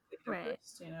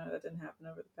first, that didn't happen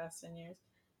over the past 10 years.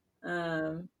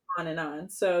 On and on.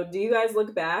 So do you guys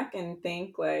look back and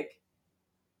think like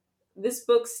this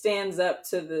book stands up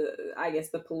to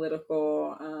the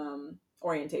political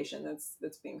orientation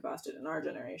that's being fostered in our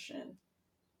generation?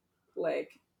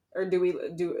 Like, or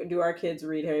do our kids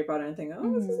read Harry Potter and think,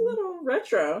 oh, this is a little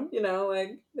retro,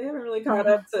 like they haven't really caught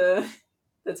up to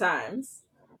the times?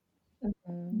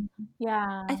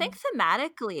 Yeah, I think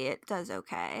thematically it does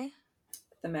okay.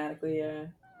 Thematically,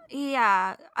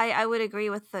 yeah, I would agree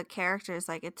with the characters.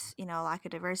 Like, it's, lack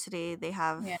of diversity. They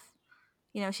have,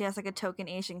 she has like a token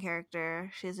Asian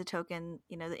character. She has a token,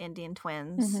 the Indian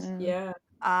twins. Yeah.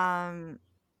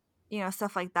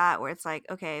 Stuff like that, where it's like,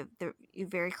 okay, you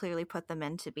very clearly put them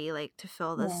in to be like to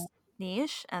fill this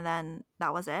niche, and then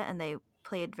that was it, and they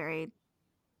played very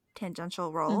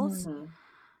tangential roles.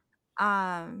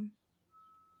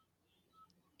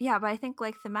 Yeah, but I think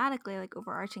like thematically, like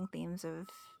overarching themes of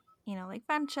like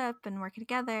friendship and working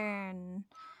together and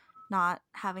not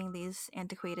having these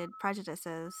antiquated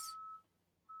prejudices,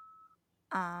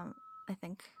 I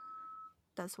think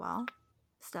does well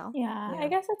still. Yeah, I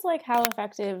guess it's like, how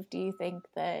effective do you think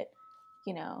that,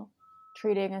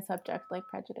 treating a subject like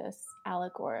prejudice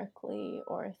allegorically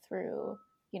or through,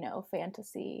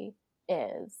 fantasy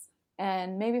is?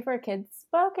 And maybe for a kid's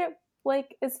book, it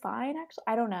like is fine, actually.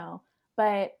 I don't know.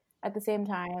 But at the same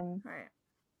time,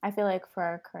 I feel like for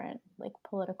our current like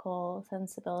political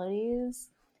sensibilities,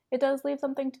 it does leave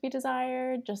something to be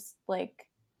desired. Just like,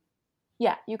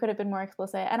 yeah, you could have been more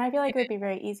explicit. And I feel like it would be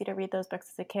very easy to read those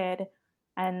books as a kid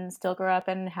and still grow up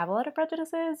and have a lot of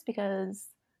prejudices because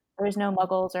there's no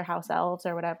muggles or house elves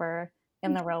or whatever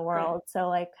in the real world. So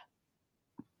like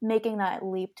making that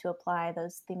leap to apply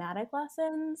those thematic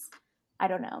lessons, I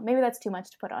don't know. Maybe that's too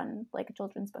much to put on like a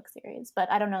children's book series,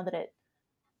 but I don't know that it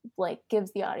like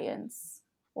gives the audience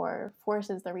or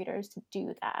forces the readers to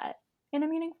do that in a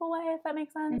meaningful way, if that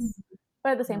makes sense.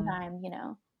 But at the same time,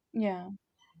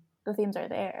 the themes are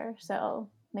there, so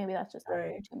maybe that's just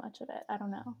too much of it. I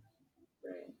don't know.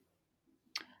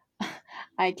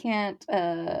 I can't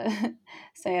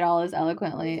say it all as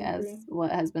eloquently as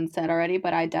what has been said already,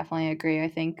 but I definitely agree. I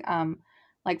think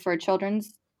like for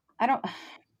children's,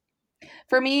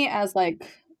 for me as like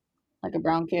a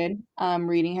brown kid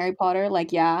reading Harry Potter,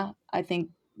 like I think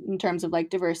in terms of like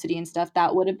diversity and stuff,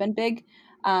 that would have been big.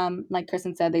 Like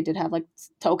Krissen said, they did have like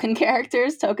token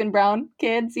characters, token brown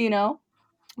kids, brown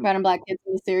and black kids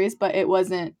in the series, but it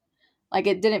wasn't like,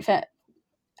 it didn't fit.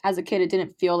 As a kid, it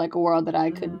didn't feel like a world that I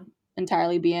could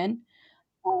entirely be in.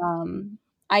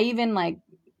 I even like,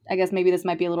 I guess maybe this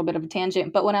might be a little bit of a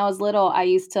tangent, but when I was little, I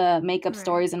used to make up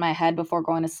stories in my head before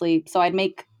going to sleep. So I'd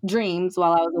make dreams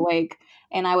while I was awake,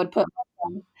 and I would put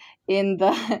myself in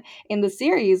the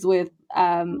series with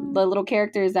the little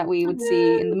characters that we would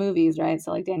see in the movies, right?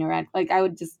 So like Daniel Radcliffe, like I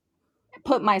would just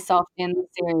put myself in the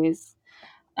series.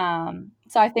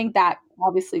 So I think that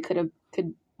obviously could have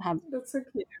That's so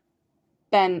cute.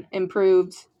 been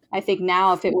improved. I think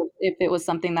now if it was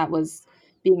something that was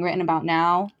being written about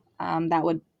now, that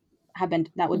would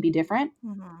be different.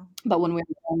 But when we were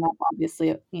growing up,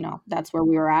 obviously, that's where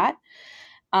we were at.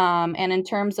 And in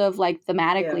terms of like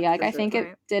thematically, like I think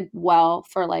it did well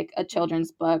for like a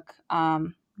children's book.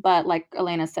 But like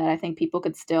Elena said, I think people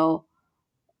could still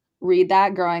read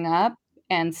that growing up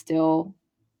and still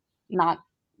not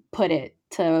put it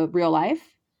to real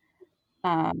life.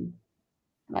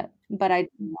 But I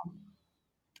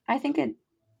think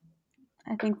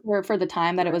for the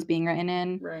time that it was being written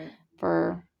in,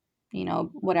 for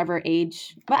whatever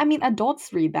age. But I mean,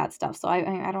 adults read that stuff, so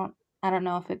I don't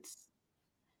know if it's,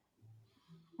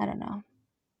 I don't know.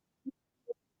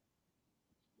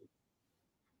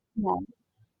 Yeah.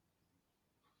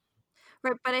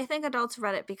 Right, but I think adults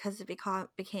read it because it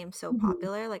became so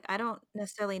popular. Like, I don't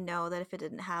necessarily know that if it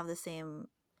didn't have the same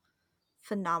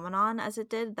phenomenon as it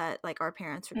did, that like our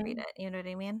parents would read it. You know what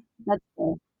I mean? That's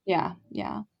cool. Yeah.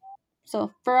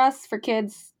 So for us, for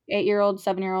kids, 8-year-olds,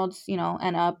 7-year-olds,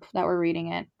 and up that were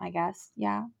reading it, I guess.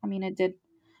 Yeah. I mean, it did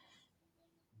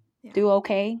do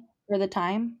okay for the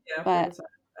time. Yeah, but, for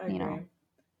the time. I agree.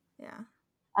 Yeah.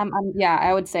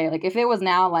 I would say, like, if it was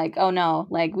now, like, oh no,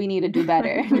 like, we need to do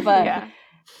better. But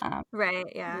right.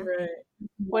 Yeah. Right.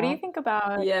 What do you think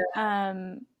about Yeah.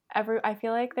 I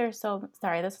feel like there's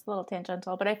sorry, this is a little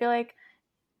tangential, but I feel like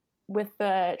with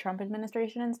the Trump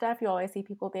administration and stuff, you always see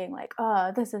people being like,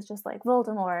 oh, this is just like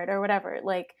Voldemort or whatever,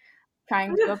 like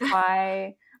trying to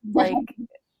apply like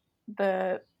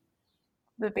the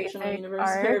basic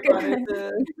arc.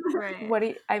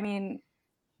 Right. I mean,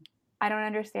 I don't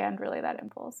understand really that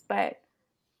impulse, but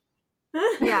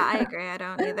yeah, I agree. I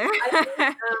don't either. I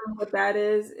think, what that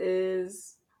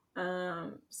is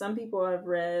some people have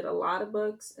read a lot of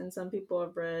books and some people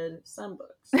have read some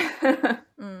books.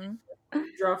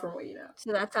 Draw from what you know.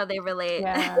 So that's how they relate.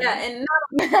 Yeah, and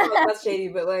not that's shady,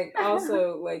 but like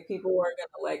also like people are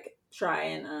gonna like try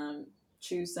and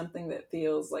choose something that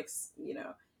feels like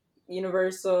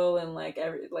universal and like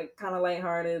kind of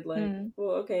lighthearted. Like,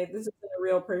 well, okay, this isn't a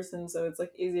real person, so it's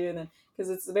like easier than because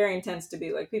it's very intense to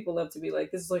be like people love to be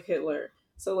like this is like Hitler.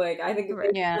 So like I think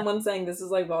if someone saying this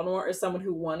is like Voldemort or someone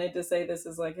who wanted to say this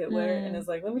is like Hitler and is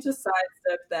like let me just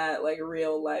sidestep that like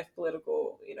real life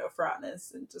political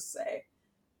fraudness and just say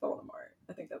Voldemort.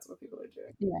 I think that's what people are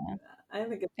doing. Yeah, I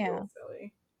think it's a little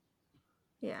silly.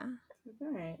 Yeah.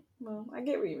 All right. Well, I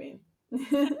get what you mean.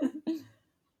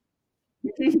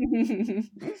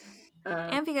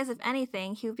 And because if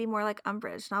anything, he would be more like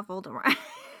Umbridge, not Voldemort.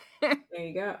 There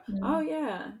you go. Oh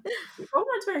yeah,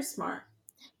 Voldemort's very smart.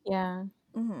 Yeah.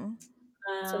 Mm-hmm.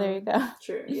 So there you go.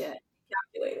 True. Yeah,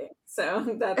 calculating.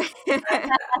 So that's a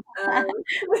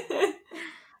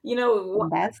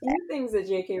few things that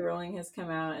J.K. Rowling has come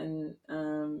out and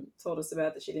told us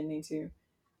about that she didn't need to.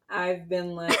 I've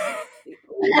been like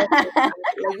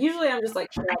usually I'm just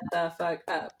like shut the fuck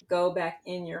up, go back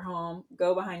in your home,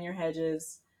 go behind your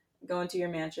hedges, go into your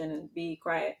mansion and be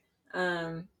quiet.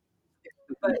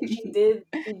 But she did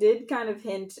kind of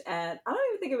hint at, I don't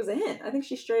even think it was a hint, I think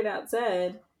she straight out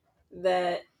said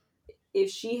that if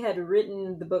she had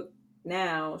written the book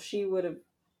now, she would have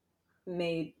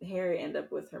made Harry end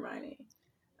up with Hermione.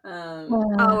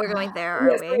 Oh, we're going there,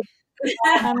 are we?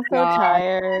 I'm so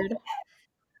tired.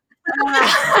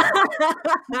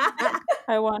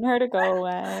 I want her to go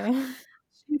away.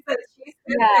 She said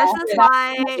this is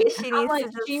why she needs to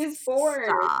just she's bored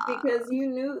stop. because you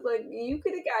knew like you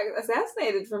could have got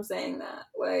assassinated from saying that.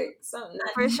 Like something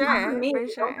for sure.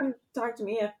 Don't come talk to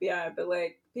me, FBI, but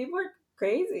like people are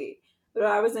crazy. But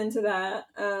I was into that.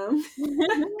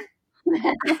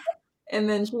 And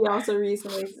then she also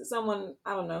recently someone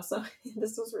I don't know, so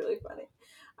this was really funny.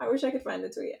 I wish I could find the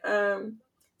tweet.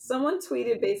 Someone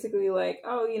tweeted basically like,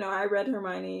 oh, I read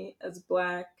Hermione as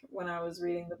Black when I was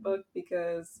reading the book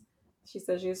because she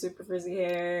says she has super frizzy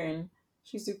hair and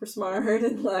she's super smart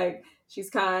and like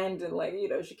she's kind and like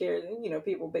she cares and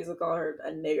people basically call her a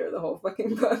nigger the whole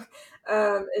fucking book.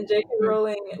 And J.K.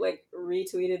 Rowling like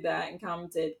retweeted that and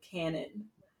commented canon.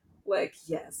 Like,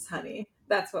 yes, honey,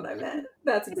 that's what I meant.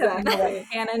 That's exactly what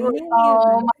canon means.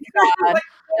 Oh my god.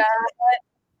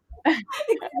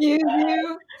 Excuse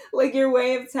you? Like your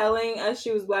way of telling us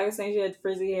she was Black and saying she had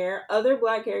frizzy hair. Other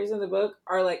Black characters in the book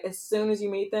are like, as soon as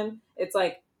you meet them, it's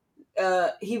like,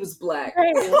 he was Black.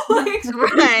 Right.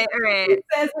 Right. It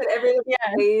says it every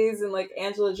ways and like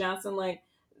Angela Johnson, like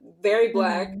very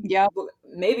Black. Yeah.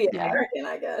 Maybe American,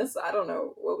 I guess. I don't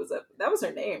know what was up. That was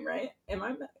her name, right? Am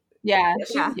I? Yeah.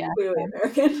 She's clearly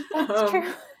American. That's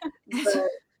true. But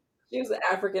she was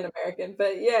African American,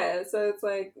 but yeah, so it's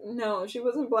like, no, she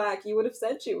wasn't Black. You would have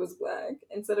said she was Black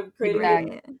instead of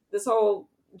creating this whole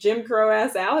Jim Crow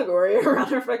ass allegory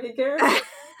around her fucking character.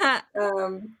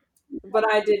 But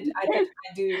I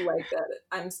do like that.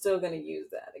 I'm still gonna use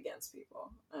that against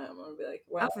people. I'm gonna be like,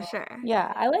 well, for sure.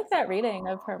 Yeah, I like that reading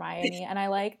of Hermione, and I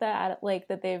like that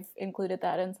that they've included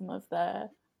that in some of the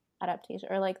adaptation,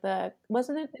 or like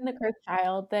wasn't it in The Cursed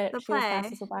Child that she was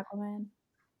cast as a Black woman?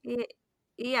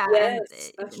 Yeah,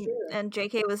 yes, that's true. And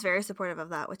JK was very supportive of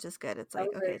that, which is good. It's like,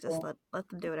 okay, just let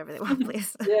them do whatever they want,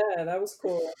 please. Yeah, that was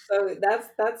cool. So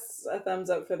that's a thumbs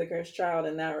up for The Cursed Child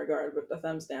in that regard, but a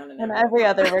thumbs down in every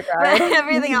other regard. But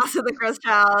everything else of The Cursed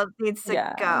Child needs to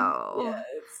go. Yeah,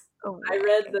 I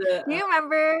read the. Do you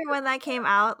remember when that came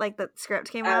out? Like the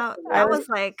script came out? I was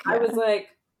like,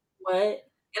 what?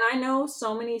 And I know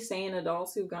so many sane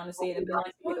adults who've gone to see it and been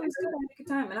like, oh, it was good, I had a good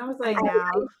time. And I was like, did they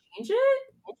change it?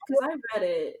 Because I read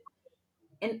it.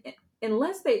 And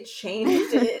unless they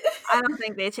changed it. I don't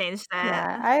think they changed it.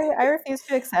 Yeah, I refuse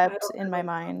to accept in my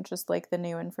mind just like the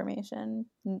new information.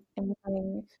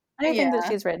 Anything that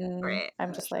she's written, Right.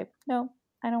 I'm just like, no,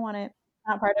 I don't want it.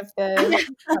 Not part of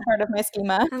my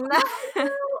schema.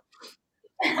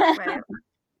 Right.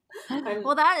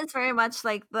 Well, that is very much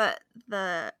like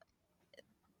the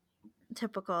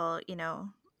typical,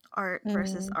 art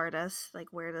versus artist. Like,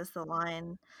 where does the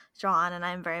line drawn? And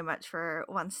I'm very much for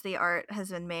once the art has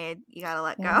been made, you gotta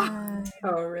let go.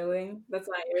 Oh, really? That's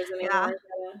not yours anymore? Yeah.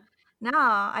 No,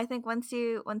 I think once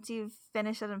you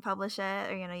finish it and publish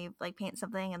it, or you like paint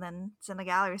something and then it's in a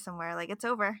gallery somewhere, like it's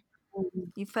over.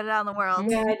 You've put it out in the world.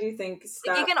 Yeah, I do think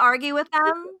like, you can argue with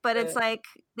them, but it's like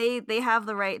they have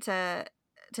the right to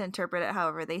interpret it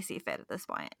however they see fit at this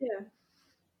point.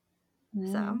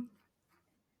 Yeah. So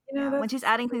when she's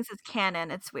adding things as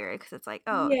canon, it's weird because it's like,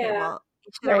 oh, okay, well,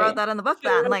 you should have wrote that in the book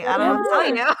then. Like, I don't know what to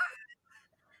tell you.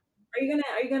 Are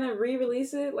you gonna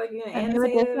re-release it? Like, you're gonna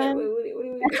annotate it? What are you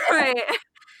doing? Right.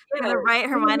 You're gonna write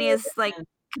Hermione is like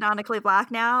canonically black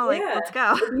now. Like, let's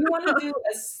go. If you want to do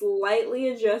a slightly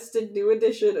adjusted new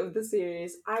edition of the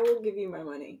series, I will give you my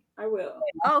money. I will.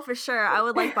 Oh, for sure. I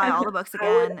would like buy all the books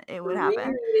again. It would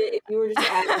happen. If you were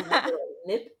just adding like,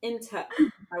 nip and tuck,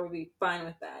 I would be fine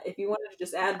with that. If you wanted to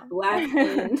just add black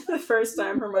in the first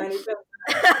time Hermione does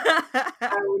that,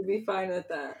 I would be fine with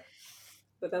that.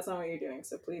 But that's not what you're doing.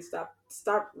 So please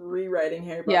stop rewriting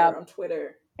Harry Potter on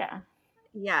Twitter. Yeah.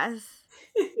 Yes.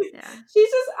 Yeah. She's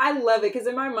just, I love it because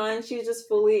in my mind she's just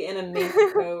fully in a mink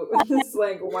coat with this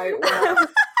like white wall.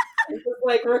 Just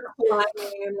like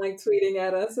reclining and like tweeting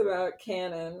at us about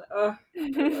canon. Oh,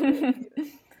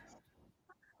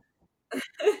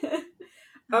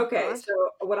 okay, so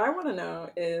what I want to know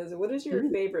is, what is your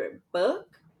favorite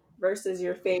book versus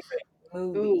your favorite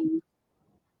movie?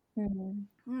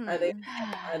 Are they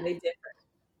different?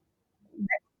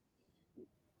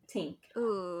 Tink.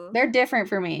 They're different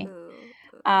for me.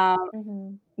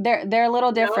 They're a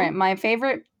little different. My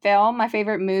favorite film, my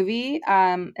favorite movie,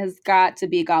 has got to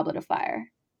be Goblet of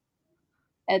Fire.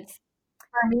 It's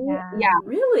for me. Yeah.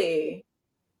 Really?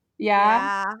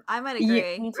 Yeah. I might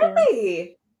agree. Me too.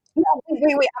 Really? No,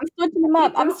 wait.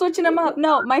 I'm switching them up.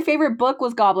 No, my favorite book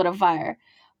was Goblet of Fire.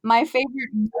 My favorite.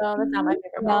 Oh, that's not my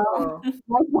favorite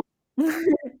book.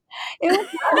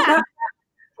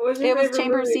 It was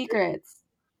Chamber of Secrets.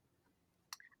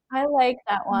 I like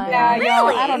that one. Yeah,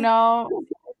 really? I don't know.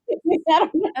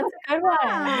 That's a good one.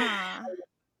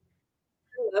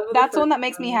 That's one that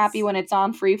makes me happy when it's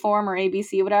on Freeform or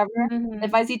ABC, whatever.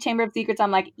 If I see Chamber of Secrets,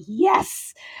 I'm like,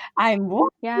 yes, I'm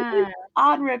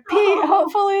on repeat.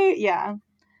 Hopefully, yeah.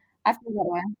 I feel that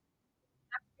way.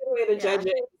 That's a good way to judge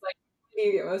it. It's like, who do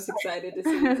you get most excited to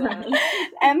see these on?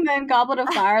 And then Goblet of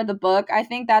Fire, the book, I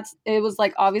think it was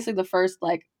like obviously the first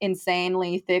like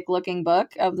insanely thick looking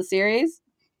book of the series.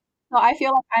 So I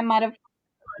feel like I might have,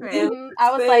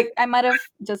 I might have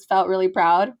just felt really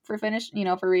proud for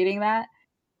reading that.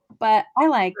 But I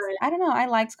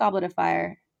liked Goblet of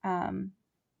Fire.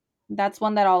 That's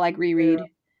one that I'll like reread.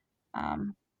 I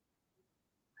think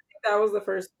that was the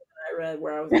first one I read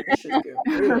where I was like, this shit's good.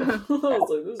 I was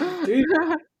like, this is deep.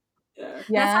 Yeah.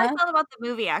 That's how I felt about the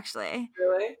movie, actually.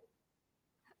 Really?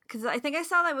 Because I think I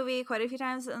saw that movie quite a few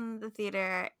times in the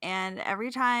theater, and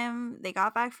every time they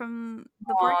got back from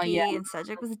the Porky and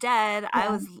Cedric was dead, I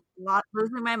was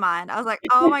losing my mind. I was like,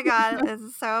 oh my god, this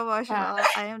is so emotional.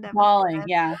 I am definitely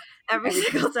every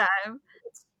single time.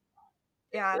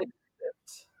 Yeah.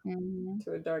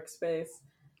 To a dark space.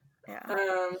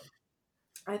 Yeah.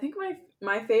 I think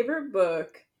my favorite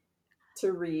book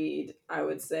to read, I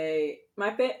would say,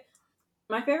 my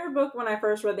favorite book when I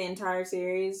first read the entire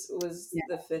series was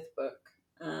the fifth book.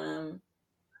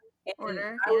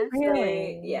 Order? I would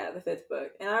say, the fifth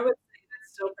book. And I would say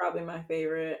that's still probably my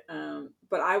favorite.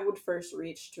 But I would first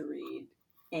reach to read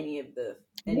any of the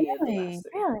last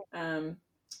three.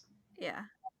 Yeah.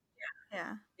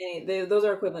 Those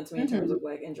are equivalent to me in terms of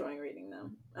like enjoying reading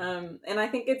them. And I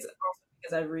think it's also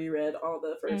because I've reread all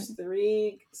the first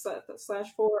 3/4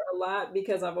 a lot,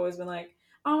 because I've always been like,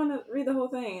 I want to read the whole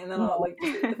thing, and then I'll like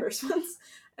just read the first ones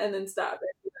and then stop and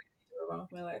do wrong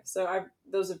with my life. So I've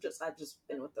just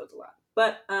been with those a lot.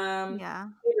 But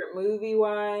favorite movie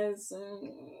wise,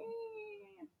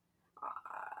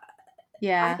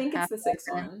 I think it's the sixth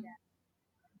one.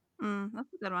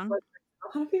 That's a good one. But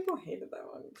a lot of people hated that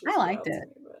one. I liked it.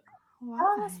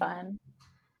 Oh, that's fun.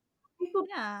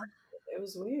 It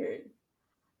was weird.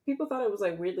 People thought it was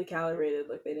like weirdly calibrated,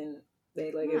 like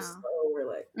it was slow, or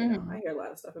like I hear a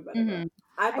lot of stuff about it.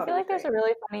 I feel like there's a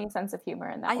really funny sense of humor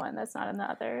in that one that's not in the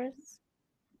others.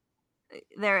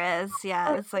 There is,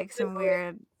 yeah. It's like some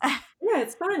weird. Yeah,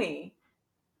 it's funny.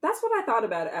 That's what I thought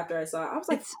about it after I saw it. I was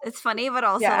like, it's funny, but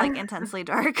also like intensely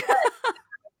dark.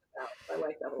 I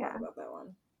like that a lot about that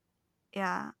one.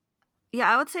 Yeah.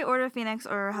 I would say Order of Phoenix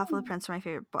or Half-Blood Prince are my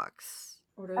favorite books.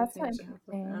 Order of Phoenix or Half-Blood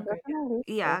Prince. Okay.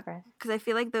 Yeah, because I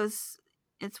feel like those.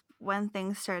 It's when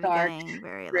things started getting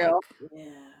very real.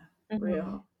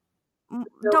 Real.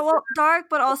 Dark,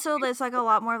 but also there's like a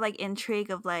lot more like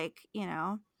intrigue of like, you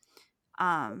know,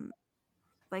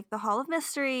 like the Hall of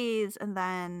Mysteries, and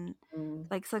then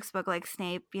like Slick's book, like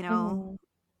Snape, you know,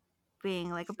 being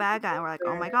like a bad guy. We're like,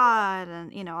 oh my god,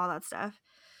 and you know, all that stuff.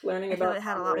 Learning I feel about it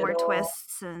had a lot more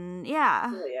twists, and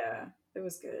yeah, it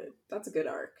was good. That's a good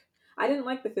arc. I didn't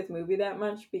like the 5th movie that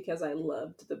much because I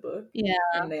loved the book. Yeah,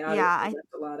 and they obviously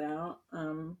left a lot out.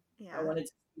 I wanted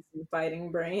to see some fighting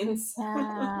brains.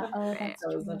 Yeah, that's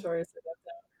I was notorious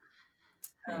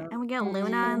about that. And we get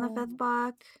Luna in the 5th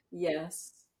book.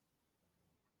 Yes.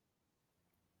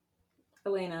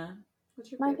 Elena,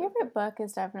 what's your My favorite book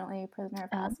is definitely Prisoner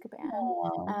of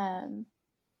Azkaban.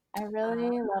 I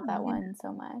really love that one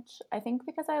so much. I think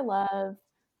because I love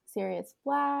Sirius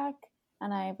Black,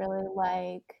 and I really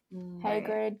like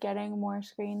Hagrid getting more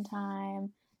screen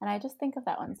time, and I just think of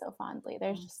that one so fondly.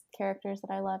 There's just characters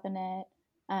that I love in it,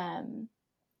 and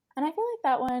I feel like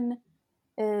that one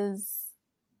is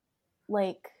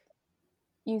like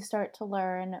you start to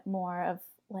learn more of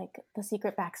like the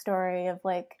secret backstory of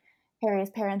like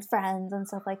Harry's parents' friends and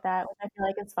stuff like that, which I feel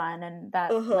like is fun, and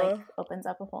that like opens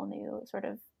up a whole new sort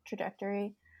of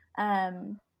trajectory.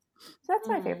 So that's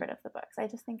my favorite of the books. I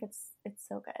just think it's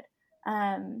so good.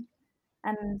 And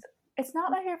it's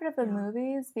not my favorite of the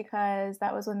movies because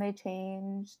that was when they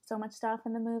changed so much stuff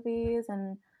in the movies,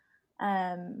 and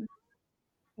so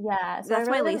that's I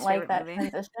really my least didn't like that movie.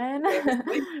 transition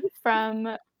from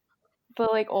the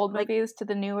like old movies to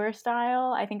the newer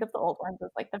style. I think of the old ones as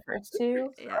like the first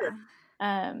two. So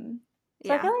I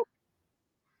feel like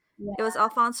it was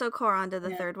Alfonso Cuarón did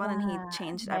the third one, and he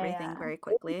changed everything very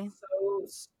quickly. It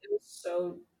was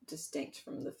so distinct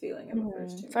from the feeling of the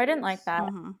first two movies. So I didn't like that.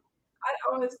 I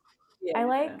always I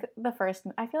like the first.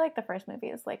 I feel like the first movie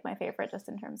is like my favorite, just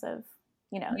in terms of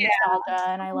nostalgia,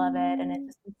 and I love it, and it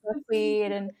just is so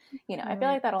sweet, and I feel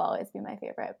like that'll always be my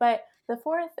favorite. But the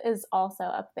fourth is also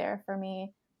up there for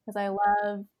me because I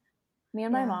love. Me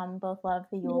and my mom both love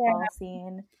the Yule Ball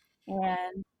scene,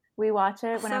 and we watch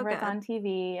it whenever it's on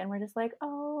TV, and we're just like,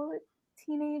 oh,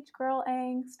 teenage girl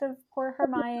angst of poor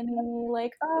Hermione,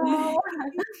 like, oh,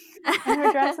 and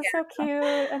her dress is so cute,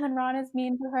 and then Ron is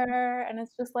mean to her, and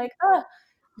it's just like, oh,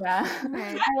 yeah,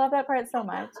 I love that part so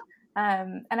much.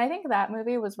 And I think that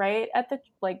movie was right at the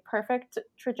like perfect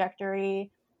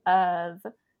trajectory of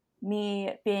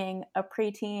me being a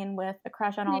preteen with a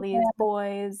crush on all these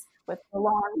boys with the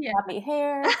long floppy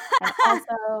hair, and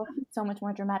also so much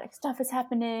more dramatic stuff is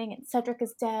happening, and Cedric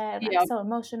is dead, and I'm so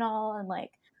emotional, and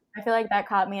like I feel like that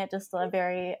caught me at just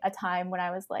a time when I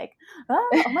was like,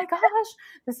 oh my gosh,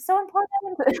 this is so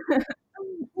important.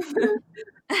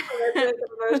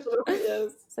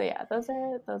 So yeah, those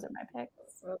are my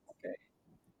picks. Okay.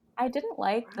 I didn't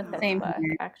like the 5th book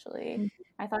actually.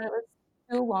 I thought it was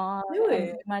too long and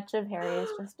too much of Harry's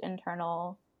just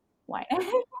internal whining.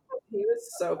 He was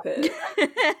so pissed.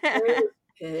 Harry was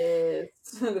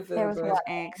pissed. There was a lot of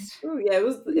angst. Ooh, yeah, it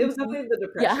was definitely the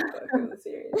depression book of the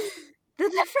series.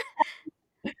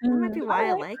 That might be why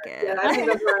I like it. Yeah, I think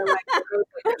that's why I like it. It was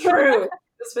like, true.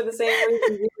 Just for the same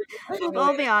reason.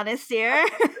 I'll be honest here.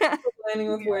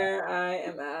 Aligning with where I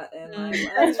am at in my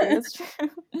life. That's true.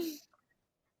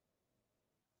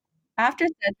 After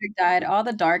Cedric died, all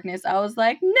the darkness, I was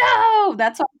like, no!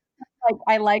 That's why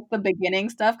I like the beginning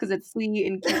stuff because it's sweet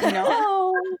and cute,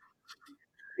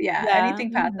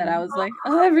 anything past that, I was like,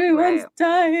 oh, everyone's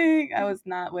dying. I was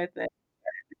not with it.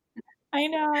 I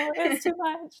know, it's too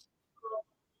much.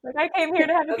 Like, I came here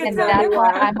to have a good time. That's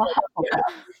why I'm a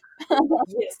Hufflepuff.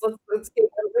 Yes, let's get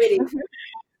ready.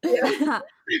 Yeah.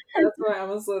 That's why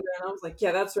I'm a Slytherin. I was like,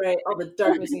 yeah, that's right. All the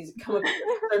darkness needs to come up to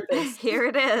the surface. Here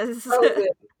it is.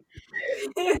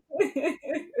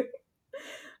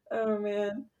 Oh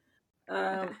man.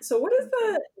 So what is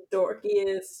the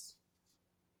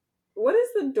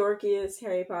dorkiest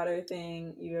Harry Potter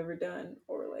thing you've ever done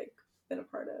or like been a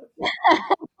part of?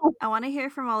 I want to hear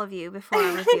from all of you before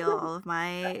I reveal all of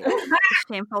my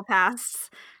shameful pasts,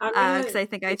 because I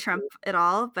think I trump it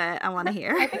all, but I want to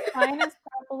hear. I think mine is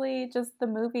probably just the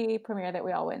movie premiere that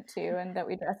we all went to and that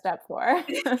we dressed up for.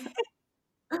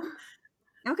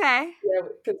 Okay. Yeah,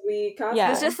 because it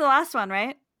was just the last one,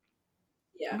 right?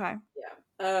 Yeah. Okay.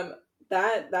 Yeah.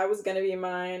 That was gonna be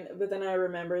mine, but then I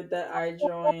remembered that I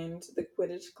joined the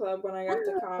Quidditch club when I got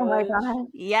to college. Oh my god!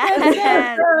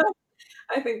 Yes.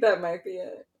 I think that might be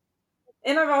it.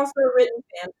 And I've also written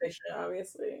fan fiction,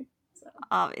 obviously. So.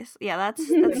 Obviously, yeah, that's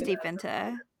deep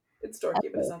into. It's dorky,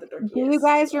 but it's not the dorkiest. Do you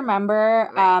guys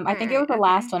remember? I think it was the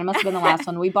last one. It must have been the last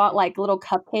one. We bought like little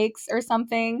cupcakes or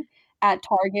something at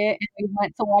Target, and we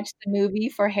went to watch the movie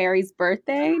for Harry's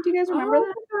birthday. Do you guys remember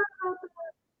that?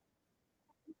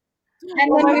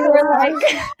 And then we were like,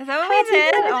 "Is that what we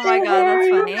did?" Oh my god, that's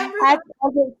funny. As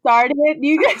it started, do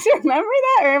you guys remember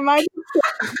that, or am I?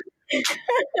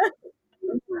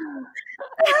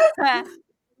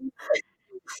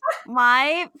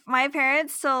 My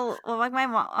parents still, well, like my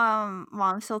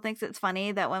mom still thinks it's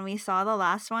funny that when we saw the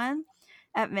last one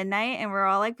at midnight and we're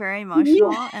all like very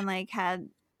emotional and like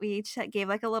we each gave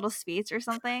like a little speech or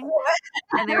something,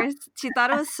 and she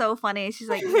thought it was so funny. She's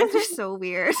like, "You guys are so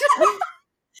weird."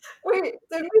 Wait,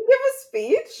 did we give a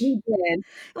speech? We did.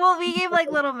 Well, we gave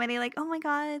like little mini, like, "Oh my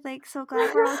god, like so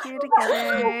glad we're all here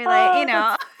together," like, you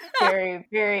know. Very,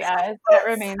 very us. That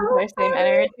remains our same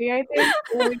energy, I think.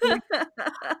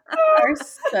 Our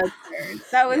sisters.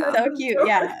 That was so cute.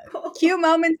 Yeah, cute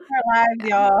moments in our lives,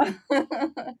 y'all.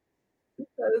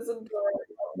 That is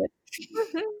adorable.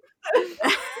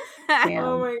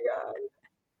 Oh my god.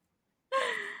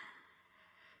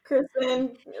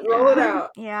 Krissen, roll it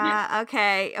out. Yeah,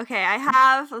 okay. I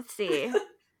have, let's see.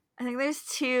 I think there's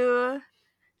two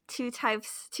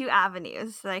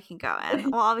avenues that I can go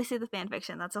in. Well, obviously the fan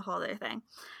fiction, that's a whole other thing.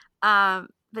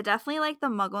 But definitely like the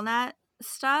MuggleNet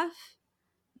stuff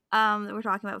that we're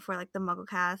talking about before, like the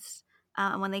MuggleCast.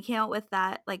 When they came out with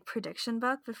that like prediction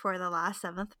book before the last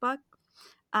 7th book,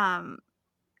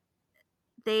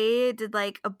 they did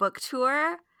like a book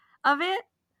tour of it,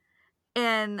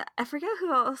 and I forget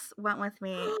who else went with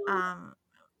me.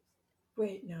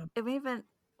 Wait, no. It may have been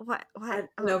what?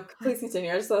 No, please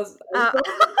continue. I just go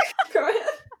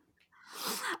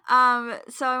ahead.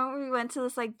 So we went to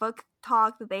this like book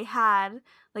talk that they had,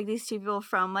 like these two people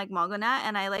from like MuggleNet,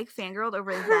 and I like fangirled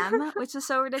over them, which is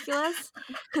so ridiculous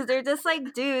because they're just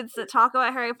like dudes that talk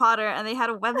about Harry Potter, and they had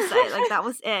a website, like that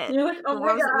was it. You're like, oh my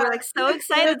god, we're like so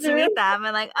excited to meet them,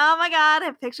 and like, oh my god, I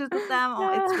have pictures with them.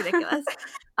 Oh, it's ridiculous.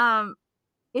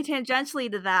 It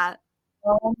tangentially to that.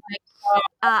 Oh my god!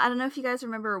 I don't know if you guys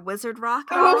remember Wizard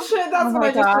Rock at all. Oh shit, that's what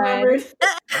I just remembered.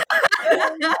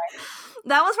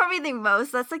 That was probably the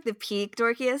most. That's like the peak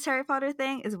dorkiest Harry Potter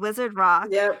thing is Wizard Rock.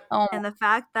 Yep. And the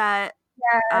fact that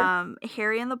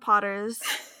Harry and the Potters,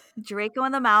 Draco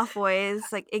and the Malfoys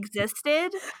like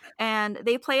existed, and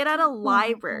they played at a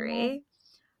library.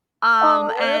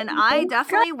 And I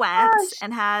definitely went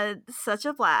and had such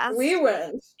a blast. We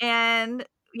went. And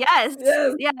yes.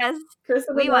 Krissen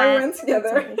and I went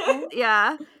together.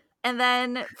 Yeah. And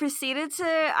then proceeded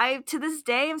to this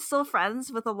day I'm still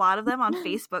friends with a lot of them on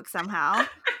Facebook somehow.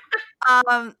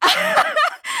 And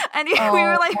we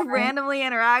were like randomly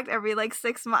interact every like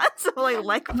 6 months. Oh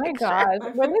my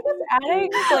god. Were they just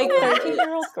adding like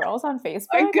 13-year-old girls on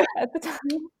Facebook at the time?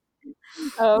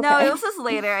 Oh, okay. No, it was just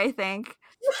later, I think.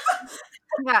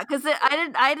 Yeah, because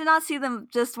I did not see them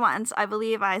just once. I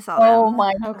believe I saw them. Oh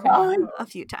my god, a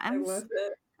few times.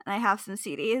 And I have some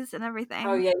CDs and everything.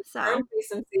 Oh yeah, so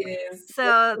some CDs.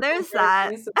 So there's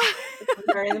that. Some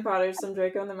Harry and the Potter, some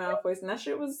Draco and the Malfoys, and that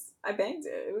shit was, I banged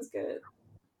it. It was good.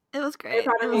 It was great. Harry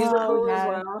Potter musical as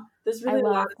well. There's really a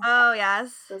lot. Oh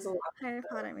yes, there's a lot. Harry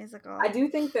Potter musical. I do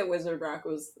think that Wizard Rock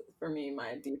was for me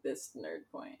my deepest nerd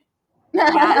point.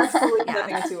 Yes,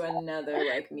 stepping into another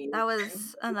like me. That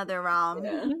was another realm.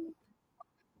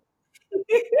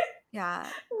 Yeah.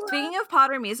 Speaking of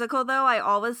Potter musical, though, I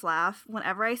always laugh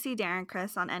whenever I see Darren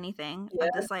Criss on anything. I'm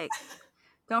just like,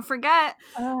 don't forget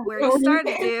where you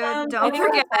started, dude. Don't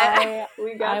forget.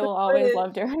 I will always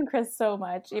love Darren Criss so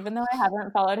much, even though I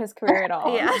haven't followed his career at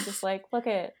all. I'm just like, look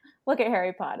at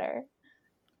Harry Potter.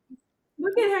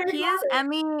 Look at Harry Potter.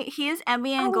 He is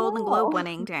Emmy and Golden Globe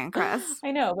winning Darren Criss.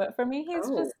 I know, but for me, he's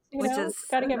just which is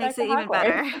gotta get makes back it to even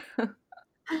better.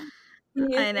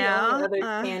 I know. Another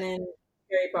canon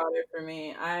Harry Potter for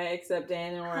me. I accept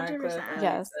Daniel Radcliffe.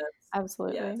 Yes,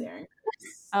 absolutely. Yeah, Darren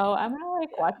Criss. Oh, I'm gonna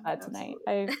like watch that tonight.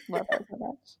 I love that so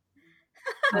much.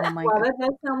 Oh my god, that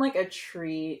does sound like a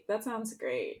treat. That sounds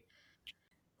great.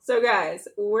 So guys,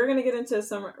 we're going to get into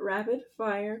some rapid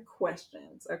fire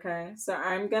questions, okay? So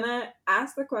I'm going to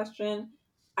ask the question.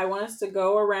 I want us to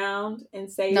go around and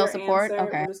say your answer.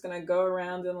 Okay. We're just going to go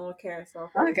around in a little carousel.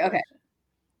 Okay.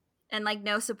 And like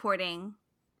no supporting,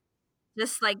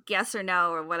 just like yes or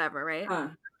no or whatever, right?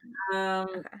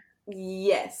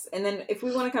 Yes. And then if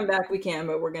we want to come back, we can,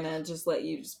 but we're going to just let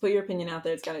you just put your opinion out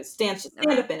there. It's got to stand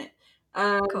up in it.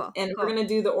 Cool. And we're gonna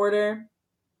do the order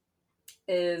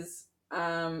is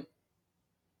Briana.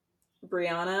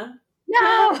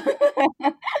 No.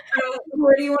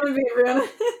 Where do you want to be, Briana?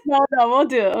 No, we'll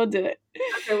do it.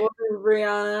 Okay, we'll do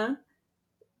Briana,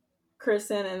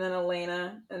 Krissen, and then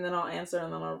Elena, and then I'll answer,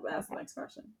 and then I'll ask the next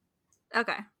question.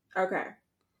 Okay.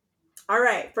 All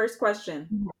right, first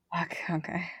question.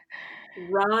 Okay.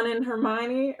 Ron and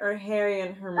Hermione or Harry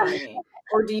and Hermione?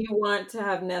 Or do you want to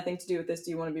have nothing to do with this?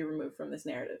 Do you want to be removed from this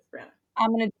narrative, Briana?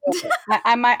 I'm gonna do it.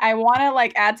 I want to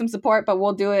like add some support, but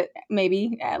we'll do it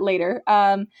maybe later.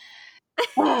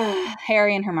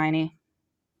 Harry and Hermione.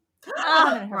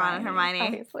 Ron and Hermione.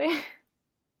 Obviously.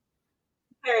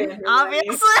 Harry and Hermione.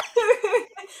 Obviously.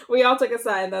 We all took a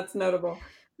side. That's notable.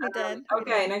 We did.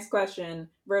 Okay, next question.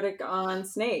 Verdict on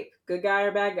Snape. Good guy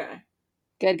or bad guy?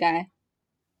 Good guy.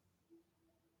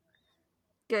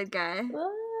 Good guy.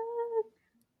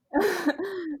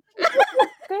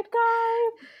 Good guy?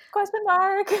 Question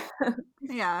mark.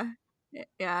 Yeah.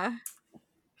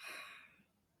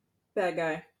 Bad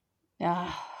guy.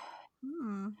 Yeah.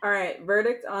 All right.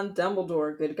 Verdict on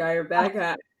Dumbledore. Good guy or bad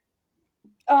guy?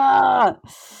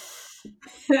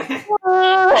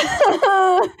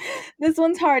 This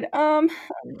one's hard.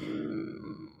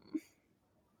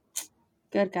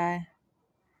 Good guy.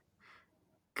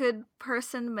 Good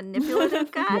person, manipulative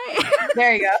guy.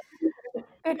 There you go.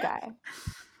 Good guy.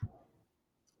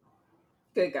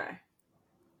 Good guy.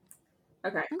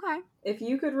 Okay. If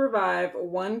you could revive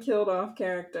one killed off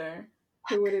character,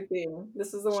 who would it be?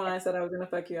 This is the one I said I was going to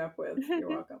fuck you up with. You're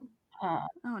welcome. Oh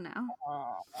no.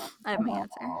 I have my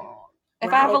answer.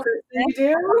 If I have you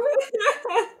do?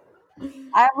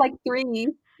 I have like 3,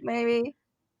 maybe.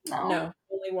 No,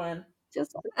 only one.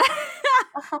 Just one.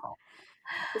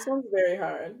 This one's very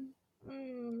hard.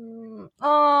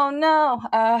 Oh no.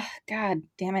 God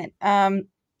damn it.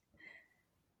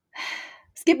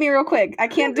 Skip me real quick. I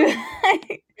can't do it.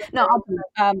 No, I'll do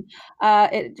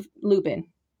it. Lupin.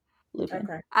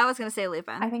 Okay. I was gonna say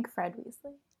Lupin. I think Fred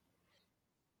Weasley.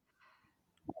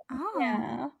 Oh.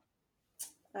 Yeah.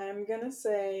 I'm gonna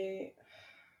say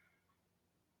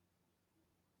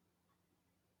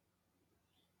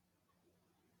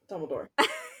Dumbledore.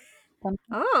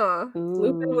 Oh.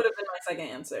 Lupin would have been my second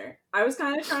answer. I was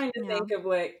kind of trying to think of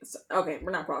like. Okay, we're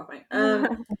not qualifying.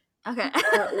 Okay.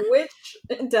 Which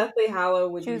Deathly Hallow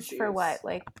would you choose for what?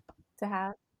 Like to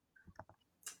have?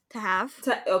 To have.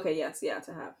 Okay. Yes. Yeah.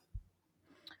 To have.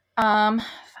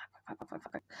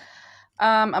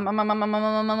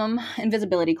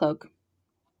 Invisibility cloak.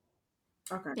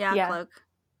 Okay. Yeah. Cloak.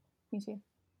 Me too.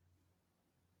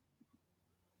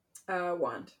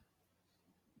 Wand.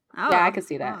 Oh, yeah, I could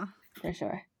see that for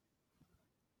sure.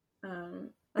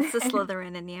 That's the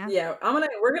Slytherin in you. Yeah,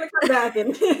 we're gonna come back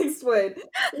and explain.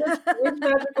 Which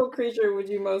magical creature would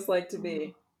you most like to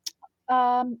be?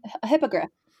 A hippogriff.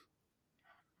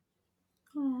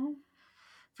 Aww.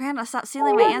 Briana, stop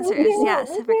stealing my answers. Yes,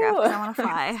 hippogriff, because I want to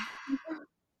fly.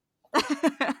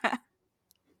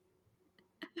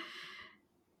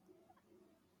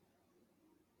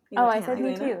 I said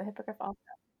me too. Hippogriff also.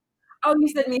 Oh, you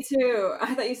said me too.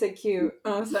 I thought you said cute.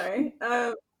 Oh, sorry.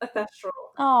 A thestral.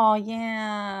 Oh,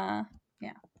 yeah.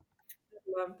 Yeah.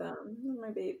 I love them. They're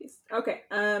my babies. Okay.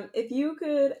 If you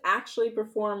could actually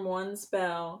perform one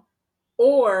spell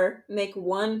or make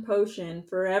one potion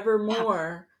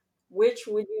forevermore, which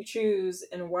would you choose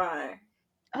and why?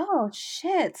 Oh,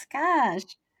 shit.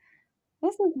 Gosh.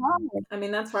 This is hard. I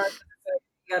mean, that's hard.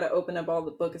 You got to open up all the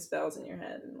book of spells in your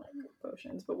head and like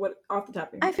potions. But what off the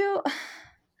top of your head? I feel...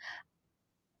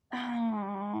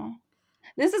 Oh,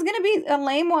 this is gonna be a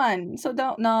lame one. So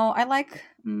don't. No, I like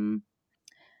Lumos.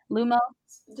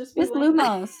 Just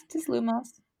Lumos. Just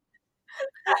Lumos.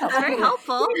 That's very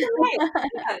helpful.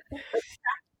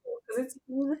 It's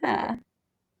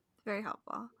very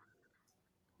helpful.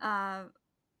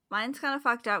 Mine's kind of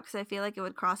fucked up because I feel like it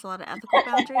would cross a lot of ethical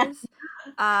boundaries.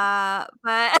 But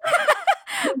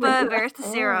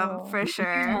Veritaserum for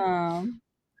sure.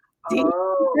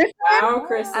 Oh, wow,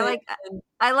 Krissen.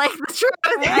 I like the truth.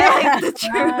 I like the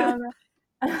truth.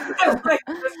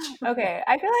 Okay,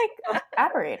 I feel like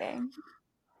apparating.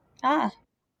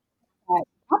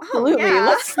 Absolutely.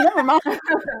 Let's never mind.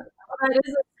 That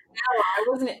is I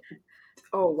wasn't.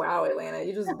 Oh wow, Elena,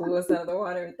 you just blew us out of the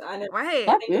water. I never think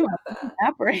about that.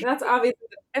 Apparating. That's obviously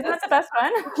that's the best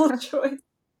one. Choice.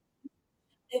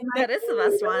 That is the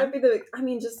best one. Might be I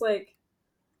mean, just like.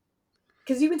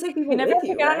 Because you can take people you never with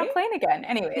have to get on a plane again.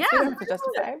 Anyways, we don't have to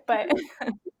justify, but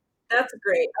that's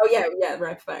great. Oh yeah,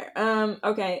 rapid fire.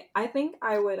 Okay, I think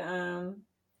I would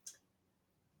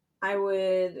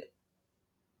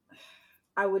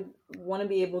want to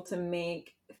be able to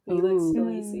make Felix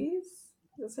Felicis.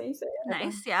 That's how you say it.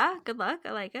 Nice, yeah. Good luck.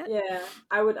 I like it. Yeah,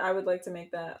 I would like to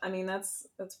make that. I mean, that's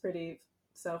pretty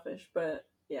selfish, but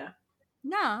yeah.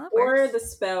 No, that or works. the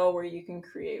spell where you can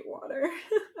create water.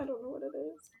 I don't know what it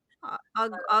is.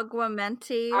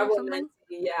 Aguamenti or something?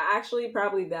 Yeah, actually,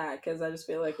 probably that, because I just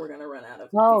feel like we're gonna run out of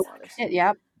Oh, water. shit,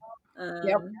 yep.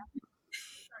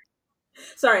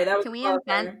 Sorry, that was.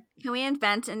 Can we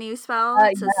invent a new spell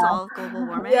to solve global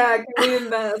warming? Yeah, can we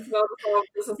invent a spell to solve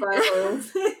the societal?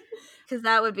 Because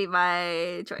that would be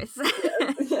my choice.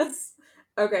 Yes.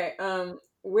 Okay.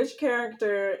 Which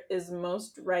character is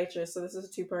most righteous? So this is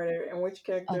a two-parter. And which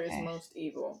character is most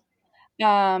evil?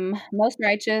 Most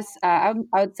righteous. I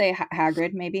would say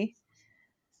Hagrid, maybe.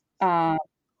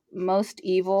 Most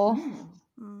evil.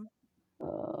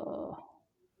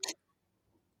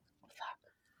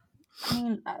 I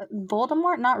mean,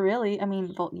 Voldemort. Not really. I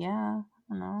mean, yeah.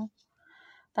 I don't know.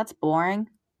 That's boring.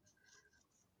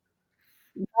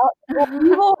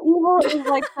 Evil is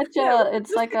like such a.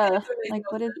 It's like a.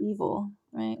 Like, what is evil,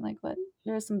 right? Like, what?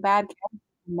 There's some bad characters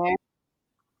in there.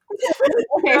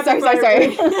 Okay,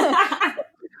 sorry.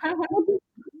 I'm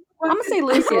gonna say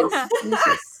Lucius.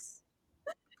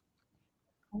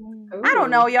 I don't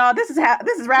know, y'all. This is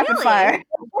rapid fire.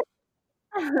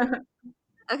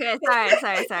 Okay, sorry.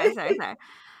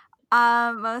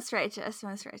 Most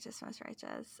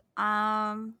righteous.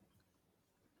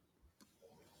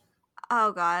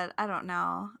 Oh God, I don't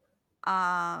know.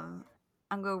 I'm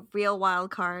going real wild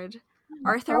card.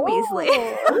 Arthur Weasley.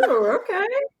 Oh, okay.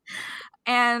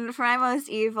 And for my most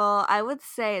evil, I would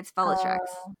say it's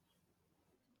Bellatrix.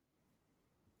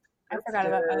 I forgot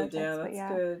about Bellatrix, yeah, but yeah.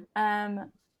 Good. I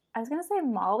was gonna say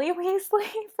Molly Weasley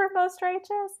for most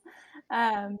righteous.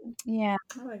 Yeah,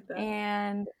 I like that.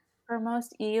 And for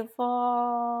most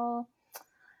evil.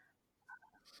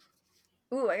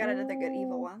 Ooh, I got another good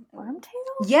evil one.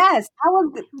 Wormtail? Yes,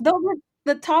 those were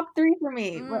the top 3 for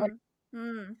me.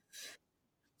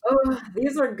 Oh,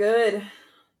 these are good.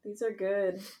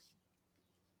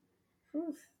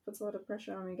 Oof, puts a lot of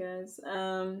pressure on me, guys.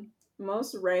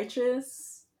 Most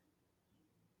righteous.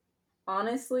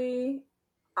 Honestly,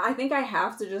 I think I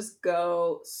have to just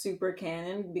go super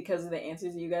canon because of the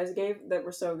answers you guys gave that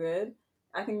were so good.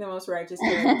 I think the most righteous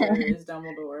character is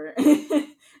Dumbledore,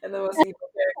 and the most evil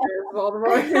character is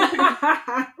Voldemort.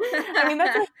 I mean,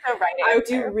 that's the right answer. I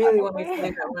do really want to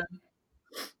explain that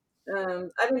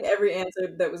one. I think every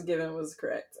answer that was given was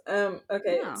correct.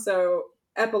 Okay, so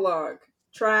epilogue.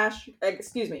 Trash.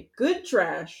 Excuse me. Good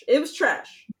trash. It was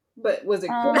trash, but was it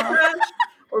good trash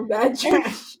or bad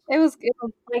trash? It was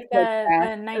like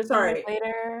the 19 years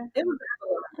later. It was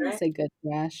epilogue, right? I'd say good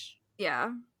trash.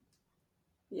 Yeah.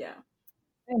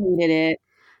 I needed it.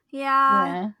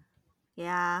 Yeah.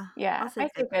 I'll say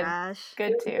good trash.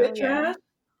 Good too. Good trash.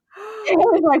 It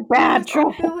was like bad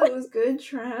trash. I feel it was good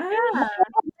trash. Yeah. I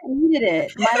needed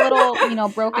it. My little,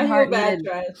 broken heart needed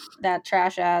that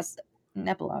trash ass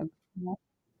epilogue.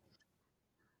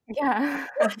 Yeah.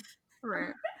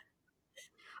 Right.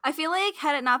 I feel like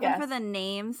had it not been for the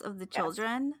names of the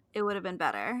children, it would have been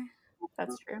better.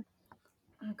 That's true.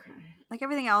 Okay. Like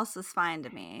everything else is fine to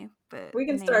me, but we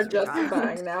can start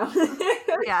justifying now.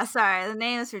 Yeah, sorry, the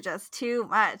names were just too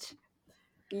much.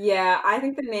 Yeah, I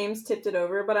think the names tipped it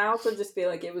over, but I also just feel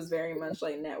like it was very much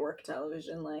like network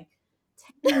television, like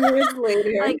 10 years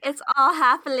later. Like it's all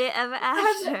happily ever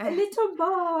after. A little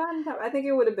boy. I think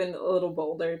it would have been a little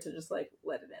bolder to just like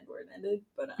let it end where it ended,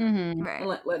 but and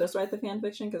let us write the fan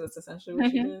fiction because it's essentially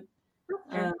what you did.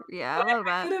 Yeah, a little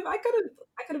bit. I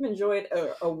could have enjoyed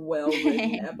a well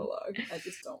written epilogue. I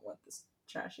just don't want this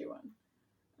trashy one.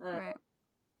 Right.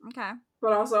 Okay.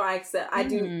 But also, I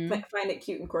do find it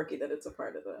cute and quirky that it's a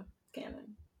part of the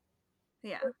canon.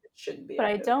 Yeah, it shouldn't be. But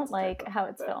I don't like how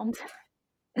it's filmed.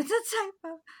 It's a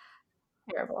typo.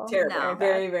 Terrible. No.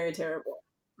 Very, very terrible.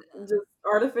 Just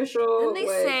artificial. Didn't they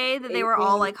say that they were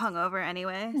all like hungover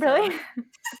anyway? Really?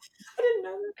 I didn't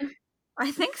know that.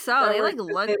 I think so. They look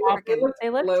they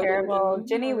look terrible.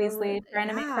 Ginny Weasley trying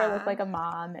to make her look like a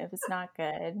mom. It was not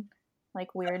good.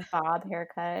 Like weird bob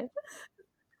haircut.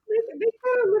 They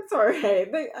could have looked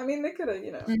alright. They could have,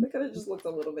 they could have just looked a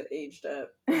little bit aged up.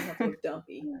 They didn't have to look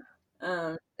dumpy.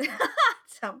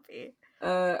 Dumpy.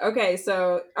 Okay,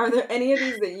 so are there any of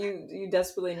these that you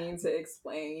desperately need to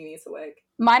explain? You need to like.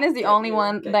 Mine is the only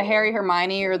one, the Harry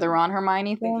Hermione or the Ron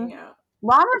Hermione thing.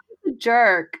 Ron was a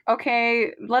jerk.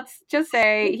 Okay, let's just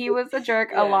say he was a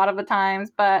jerk a lot of the times,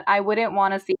 but I wouldn't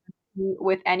want to see him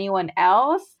with anyone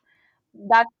else.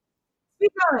 That's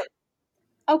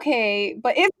okay,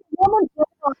 but if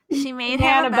she made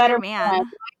him a better man.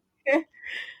 Good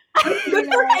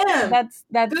for him. That's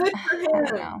good for him. I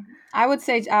don't know. I would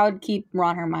say I would keep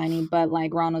Ron Hermione, but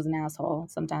like Ron was an asshole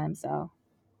sometimes, so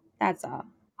that's all.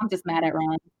 I'm just mad at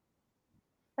Ron.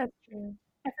 That's true.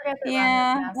 I forget that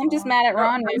Yeah, Ron is an asshole. I'm just mad at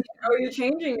Ron. You're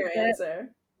changing your answer.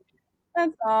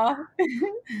 That's all.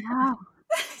 No.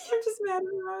 You're just mad at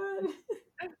Ron.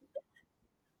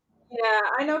 Yeah,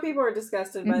 I know people are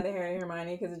disgusted by the Harry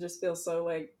Hermione because it just feels so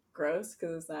like gross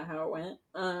because it's not how it went.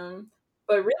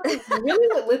 But really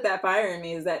what lit that fire in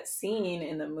me is that scene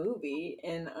in the movie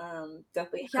in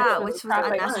Deathly Hallows, which was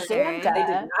unnecessary. They did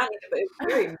not need to put it. Was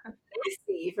very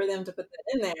messy for them to put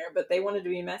that in there, but they wanted to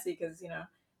be messy because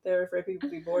they were afraid people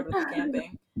would be bored with the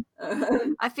camping.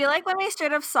 I feel like when we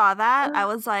straight up saw that, I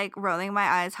was like rolling my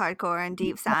eyes hardcore and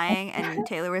deep sighing, and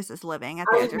Taylor was just living at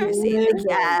the edge of her seat. Like,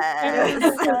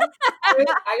 yes.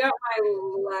 I got my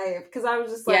life because I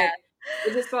was just like,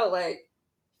 it just felt like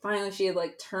finally she had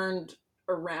like turned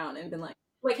around and been like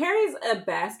Harry's a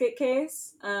basket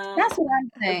case. That's what I'm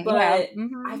saying. But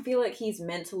Yeah. I feel like he's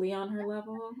mentally on her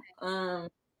level. I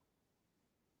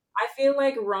feel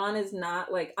like Ron is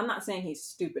not like, I'm not saying he's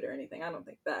stupid or anything. I don't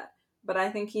think that. But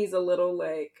I think he's a little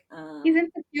like he's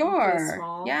insecure.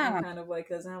 Small and kind of like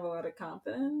doesn't have a lot of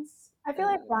confidence. I feel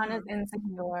like Ron is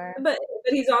insecure, but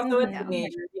he's also a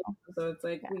teenager, so it's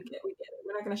like we get it.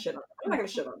 We're not gonna shit on. I'm not gonna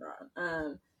shit on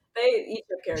Ron. They each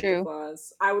have character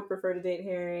flaws. I would prefer to date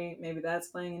Harry. Maybe that's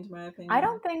playing into my opinion. I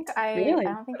don't think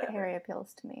that Harry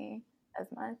appeals to me as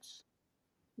much.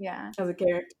 Yeah. As a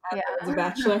character, as a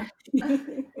bachelor.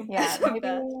 Yeah, maybe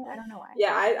I don't know why.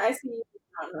 Yeah, I see you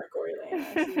on hardcore Elena.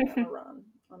 I see you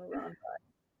on a Ron side.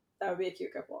 That would be a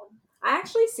cute couple. I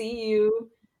actually see you.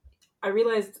 I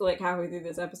realized like halfway through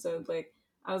this episode, like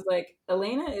I was like,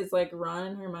 Elena is like Ron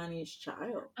and Hermione's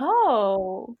child.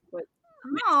 Oh. Like,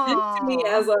 to me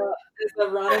as a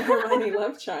Ron and Hermione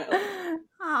love child.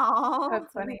 Oh,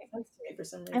 that's funny. That makes sense to me for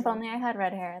some reason. If only I had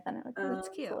red hair, then it would be that's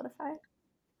cute. solidified.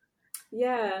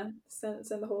 Yeah, send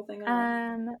the whole thing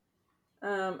on.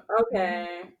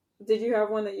 Okay. Did you have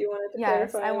one that you wanted to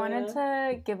clarify? Yes, I wanted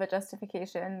to give a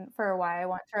justification for why I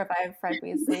want to revive Fred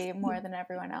Weasley more than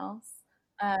everyone else.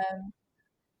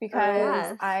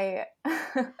 Because I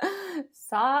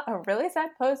saw a really sad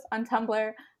post on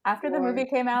Tumblr after the movie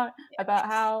came out about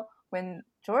how when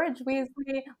George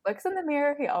Weasley looks in the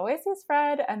mirror, he always sees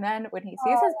Fred, and then when he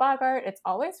sees his Bogart, it's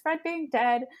always Fred being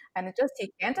dead, and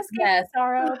he can't escape the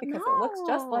sorrow because it looks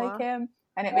just like him,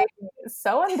 and it makes me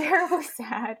so unbearably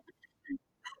sad.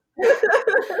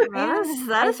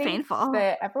 That is painful.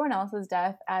 That everyone else's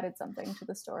death added something to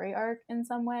the story arc in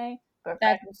some way, but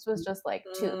Fred was just like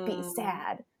to be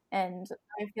sad, and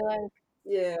I feel like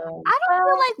I don't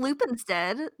feel like Lupin's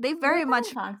dead. They very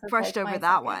much brushed over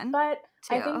that one, but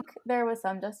too. I think there was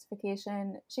some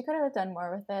justification. She could have done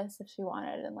more with this if she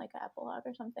wanted in like an epilogue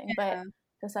or something, but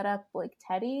to set up like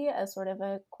Teddy as sort of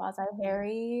a quasi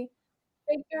Harry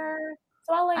figure.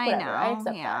 So I'll like whatever. I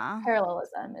accept that.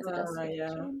 Parallelism is a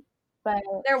justification. But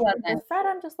there wasn't. With Fred,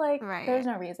 I'm just like, there's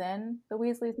no reason. The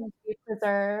Weasleys need to be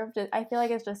preserved. I feel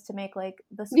like it's just to make like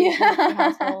the sweet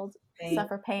household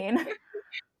suffer pain.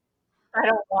 I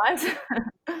don't want.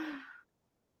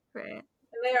 Right.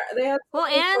 And they had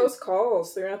close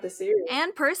calls throughout the series.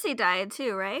 And Percy died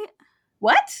too, right?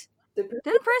 What? Didn't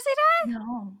Percy die?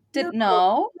 No.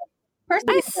 No. Percy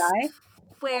didn't die.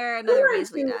 Where another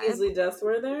Weasley died. Weasley deaths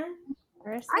were there?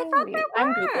 I thought there were.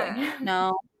 I'm Googling.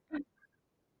 No.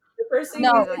 Percy's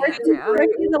alive.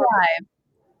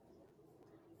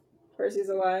 Percy's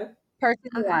alive?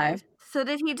 Percy's alive. So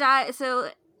did he die?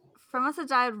 So Fred must have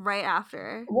died right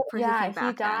after Percy came back.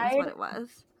 He died. That's what it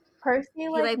was. Percy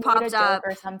like popped up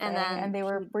or something, and they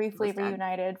were briefly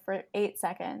reunited for 8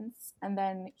 seconds, and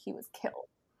then he was killed.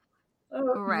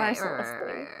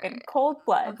 Mercilessly in cold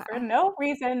blood for no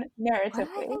reason narratively.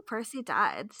 Why did I think Percy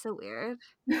died? So weird.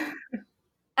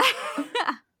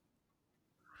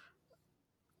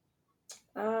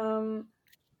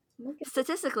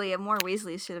 Statistically, more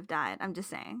Weasleys should have died. I'm just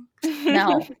saying.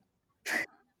 No.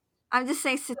 I'm just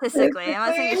saying statistically. I'm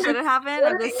not saying it should have happened.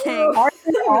 I'm just saying.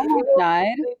 Arthur almost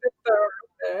died.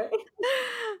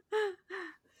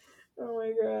 Oh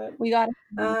my god. We got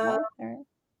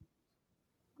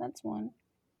that's one.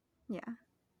 Yeah.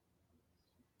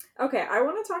 Okay, I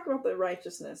want to talk about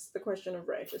the question of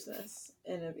righteousness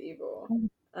and of evil.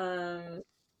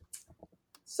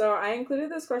 So I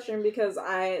included this question because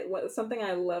something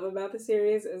I love about the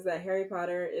series is that Harry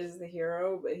Potter is the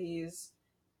hero, but he's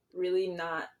really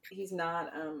not. He's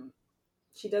not.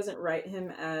 She doesn't write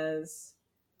him as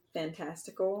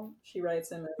fantastical. She writes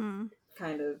him as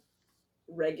kind of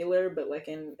regular, but like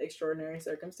in extraordinary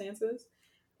circumstances.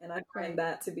 And I find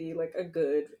that to be like a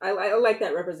good. I like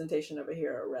that representation of a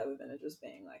hero rather than it just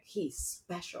being like he's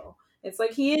special. It's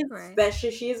like he is special.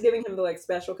 She is giving him the like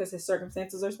special because his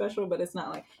circumstances are special, but it's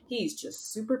not like he's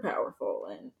just super powerful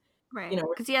and you know,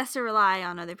 because he has to rely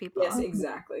on other people. Yes,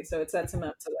 exactly. So it sets him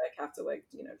up to like have to like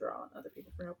draw on other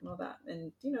people for help and all that,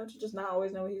 and to just not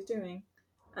always know what he's doing.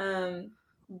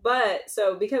 But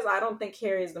so because I don't think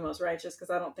Harry is the most righteous, because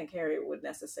I don't think Harry would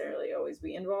necessarily always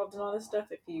be involved in all this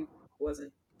stuff if he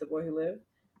wasn't the boy who lived.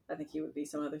 I think he would be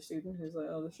some other student who's like,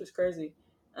 oh, this is crazy.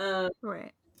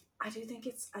 Right. I do think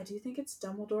it's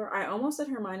Dumbledore. I almost said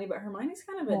Hermione, but Hermione's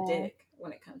kind of a dick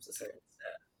when it comes to certain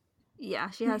stuff. Yeah,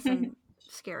 she has some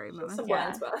scary moments. Some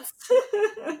blind spots.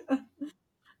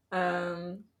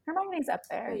 Hermione's up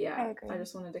there. Yeah, I agree. I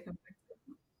just wanted to come back to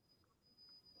it.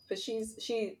 But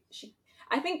she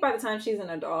I think by the time she's an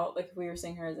adult, like if we were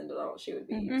seeing her as an adult, she would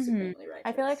be supremely righteous.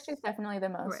 I feel like she's definitely the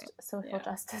most social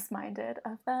justice minded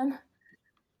of them.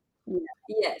 Yeah.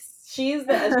 Yes, she's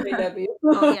the SJW.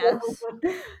 Oh yes.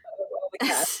 All the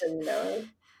cast that we know,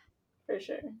 for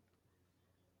sure.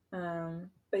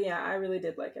 But yeah, I really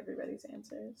did like everybody's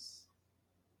answers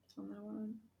on that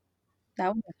one.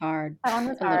 That was hard. That one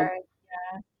was hard.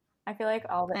 Yeah, I feel like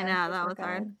all the. I know that was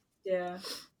hard. Yeah.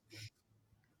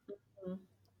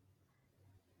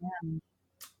 Yeah.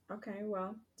 Okay,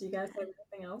 well, do you guys have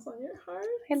anything else on your heart?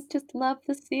 I just love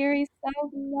the series so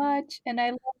much, and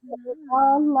I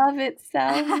all love it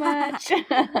so much.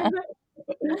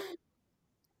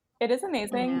 It is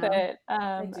amazing that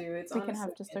I do. It's we can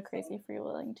have just a crazy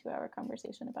freewheeling 2-hour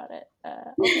conversation about it.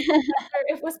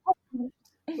 It was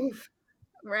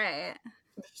right.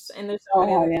 And there's so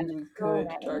many other things we could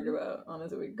talk about.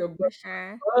 Honestly, we could go book.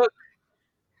 Sure.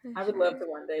 I would love to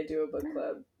one day do a book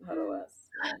club huddle us.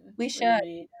 We should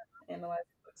read, analyze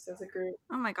books as a group.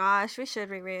 Oh my gosh, we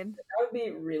should reread. That would be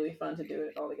really fun to do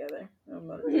it all together. I'm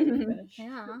motivated to finish.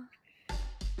 Yeah.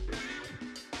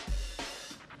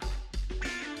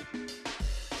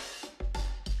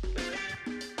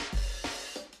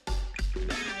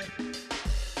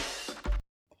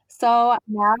 So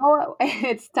now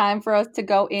it's time for us to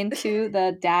go into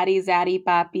the Daddy, Zaddy,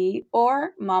 Papi,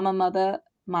 or Mama, Mother,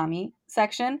 Mommy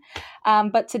section.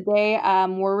 But today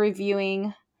we're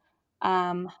reviewing,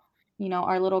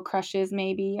 our little crushes,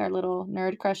 maybe, our little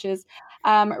nerd crushes.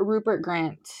 Rupert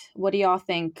Grant, what do y'all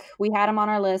think? We had him on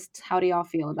our list. How do y'all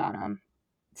feel about him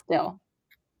still?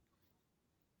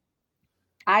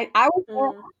 I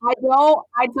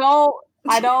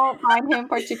don't find him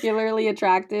particularly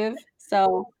attractive,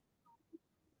 so.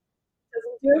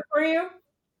 Doesn't do it for you?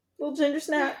 Little ginger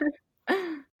snap.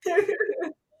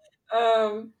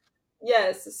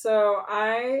 Yes, so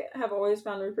I have always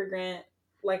found Rupert Grant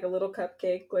like a little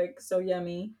cupcake, like so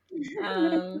yummy.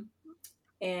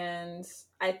 And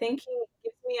I think he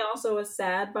gives me also a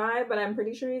sad vibe, but I'm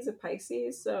pretty sure he's a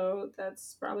Pisces, so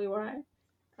that's probably why.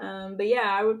 But yeah,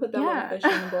 I would put that little fish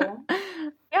in the bowl.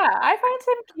 Yeah, I find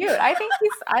him cute. I think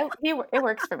it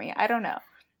works for me. I don't know.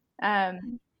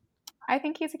 I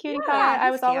think he's a cutie pie.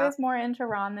 I was always more into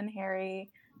Ron than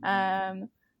Harry.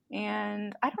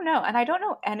 And I don't know. And I don't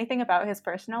know anything about his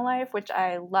personal life, which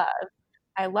I love.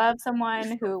 I love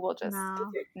someone who will just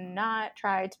not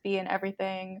try to be in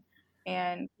everything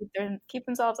and keep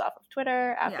themselves off of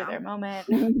Twitter after their moment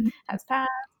has passed.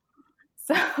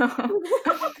 So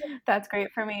that's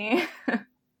great for me.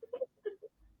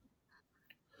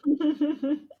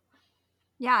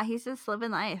 Yeah, he's just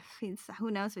living life.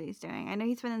 Who knows what he's doing. I know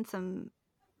he's been in some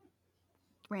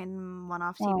random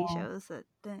one-off TV shows that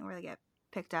didn't really get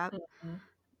picked up.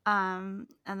 And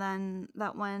then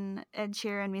that one Ed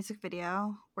Sheeran music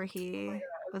video where he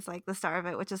was like the star of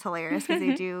it, which is hilarious because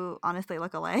they do honestly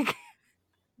look alike.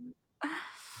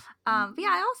 But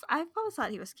yeah, I've always thought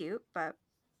he was cute, but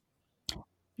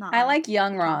not. I like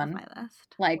young Ron. My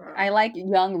list. Like I like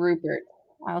young Rupert.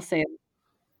 I'll say it.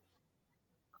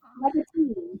 Like a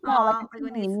teen. No, like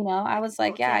a teen, I was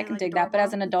like, yeah, I can dig that, but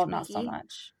as an adult, not so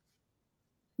much.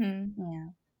 Yeah.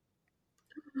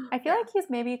 I feel like he's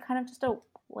maybe kind of just a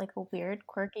weird,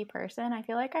 quirky person. I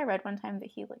feel like I read one time that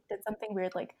he did something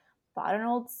weird, like bought an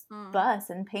old bus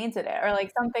and painted it, or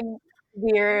like something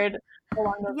weird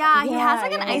along those lines. He has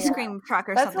like an ice cream truck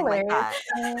or something hilarious.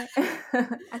 Like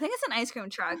that. I think it's an ice cream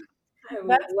truck.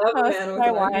 That's the most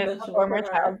I want a former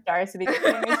child stars to be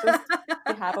doing, is just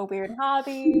to have a weird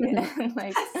hobby and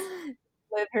like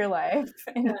live your life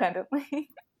independently.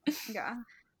 Yeah.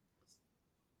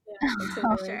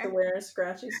 Continuing to wear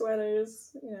scratchy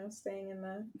sweaters, staying in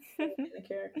the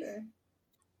character.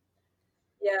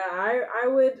 Yeah, I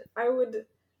would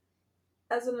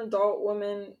as an adult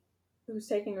woman who's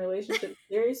taking relationships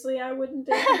seriously, I wouldn't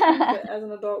date him. But as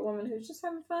an adult woman who's just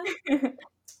having fun, I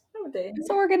would date him.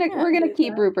 So we're gonna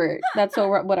keep Rupert. That's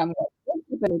what I'm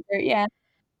going. Yeah,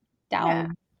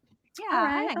 down. Yeah, all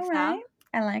right, I think so.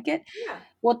 I like it. Yeah.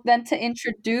 Well, then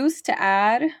to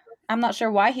add, I'm not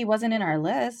sure why he wasn't in our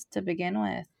list to begin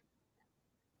with.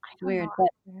 Weird, but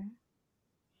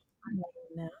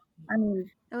I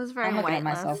mean, it was very I'm looking at white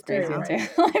myself list, crazy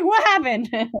too. Like, what happened?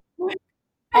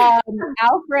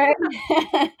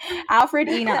 Alfred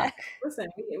Enoch. Listen,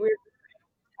 we're.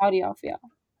 How do y'all feel?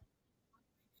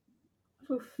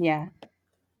 Oof. Yeah.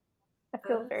 I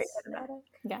feel very good about it.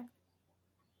 Yeah.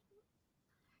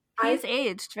 He's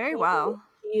aged very well.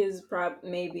 He is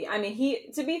maybe. I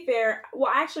mean, to be fair,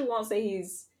 well, I actually won't say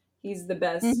he's the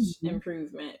best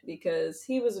improvement because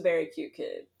he was a very cute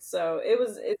kid. So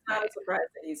it's not a surprise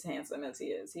that he's handsome as he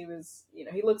is. He was,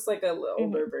 he looks like a little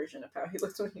older version of how he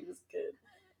looked when he was a kid.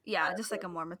 Yeah, just like a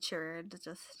more matured,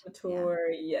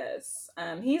 mature. Yeah. Yes.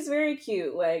 He's very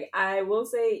cute. Like, I will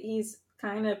say he's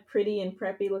kind of pretty and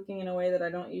preppy looking in a way that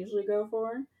I don't usually go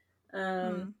for.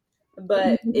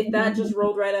 But if that just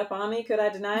rolled right up on me, could I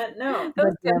deny it? No.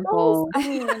 Those dimples. I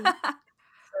mean, so that's how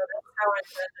I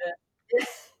said it.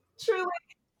 It's truly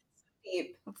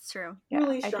deep. That's true. Yeah,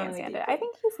 really I can't stand it. I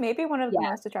think he's maybe one of the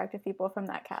most attractive people from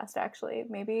that cast, actually.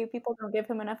 Maybe people don't give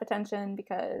him enough attention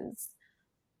because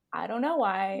I don't know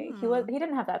why. He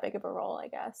didn't have that big of a role, I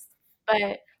guess.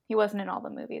 But he wasn't in all the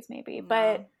movies, maybe. No.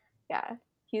 But yeah,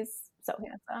 he's so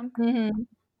handsome. Mm-hmm.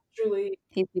 Truly.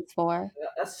 He's 6'4".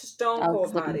 A stone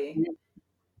cold body.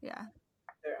 Yeah.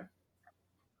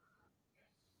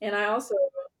 And I also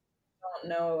don't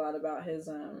know a lot about his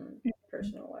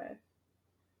personal life.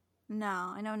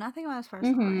 No, I know nothing about his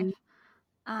personal life.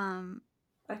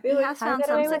 I feel he has found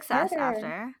some success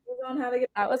after.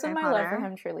 That was when my love for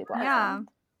him truly blossomed.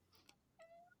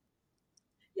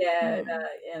 Yeah.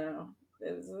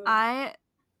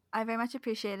 I very much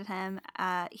appreciated him.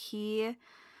 He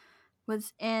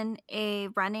was in a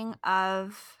running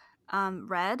of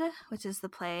Red, which is the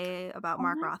play about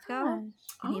Mark Rothko,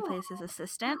 and he plays his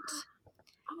assistant.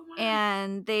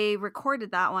 And they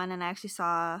recorded that one, and I actually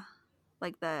saw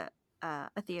like a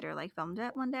theater filmed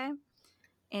it one day,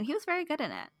 and he was very good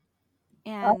in it.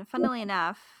 And funnily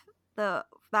enough, that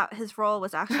his role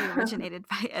was actually originated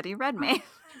by Eddie Redmayne.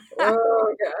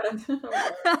 Oh god.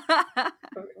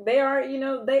 They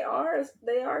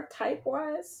are type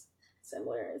wise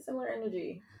similar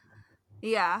energy.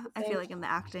 Yeah, I feel like in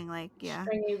the acting,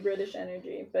 stringy British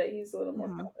energy, but he's a little more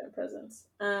confident presence.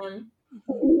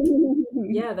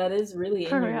 Yeah, that is really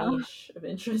in your niche of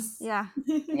interest. Yeah.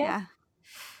 Yeah.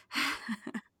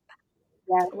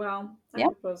 Well, I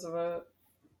propose a vote.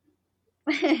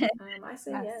 I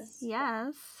say yes.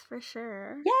 Yes, for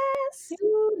sure. Yes.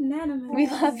 Unanimous. We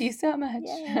love you so much.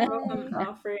 Welcome,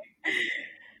 Alfred.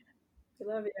 We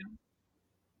love you.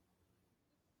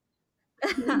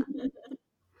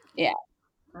 Yeah.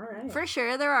 All right. For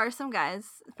sure, there are some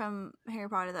guys from Harry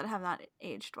Potter that have not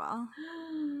aged well.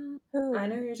 I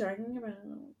know who you're talking about.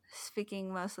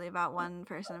 Speaking mostly about one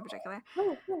person in particular.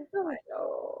 I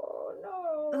know.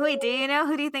 No. Wait, do you know?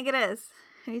 Who do you think it is?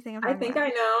 Who do you think I'm talking about? I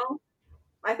know.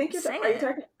 I think you're talking. Are you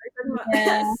talking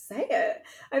about? Say it.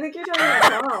 I think you're talking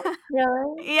about Tom.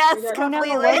 Really? Yes,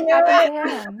 completely. I knew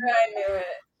it.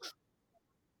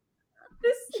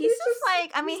 He's just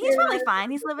he's really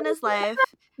fine. He's living his life.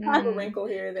 Have a wrinkle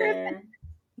here, there.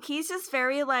 He's just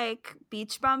very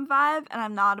beach bum vibe, and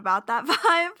I'm not about that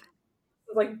vibe.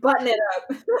 Button it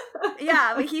up.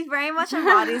 Yeah, but he very much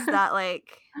embodies that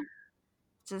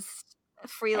just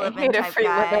free living type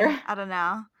guy. Liver. I don't know.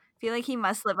 I feel like he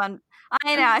must live on.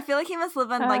 I know. I feel like he must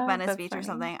live on Venice Beach or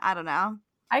something. I don't know.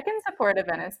 I can support a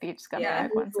Venice Beach scumbag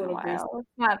once in a while.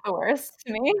 It's not the worst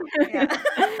to me. Yeah.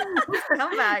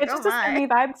 Come back. It's just a scummy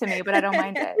vibe to me, but I don't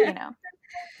mind it,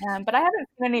 But I haven't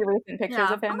seen any recent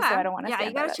pictures of him, so I don't want to. Yeah,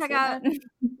 you gotta check out. Check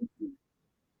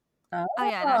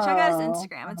out his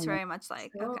Instagram. It's very much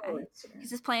he's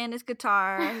just playing his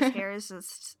guitar. His hair is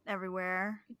just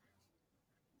everywhere.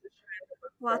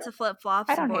 Lots of flip flops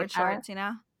and board shorts.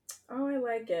 Oh, I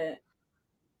like it.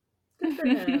 Good for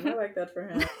him. I like that for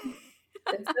him.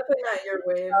 It's definitely not your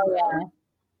wave. Oh,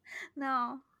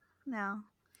 yeah. No.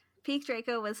 Peak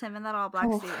Draco was him in that all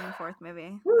black suit in the fourth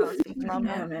movie. Yeah,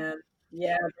 man.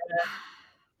 Yeah,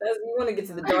 you want to get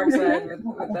to the dark side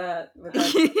with that.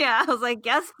 Yeah, I was like,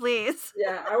 yes, please.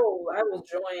 Yeah, I will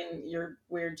join your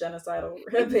weird genocidal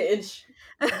rampage.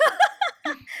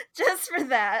 Just for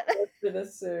that. Just for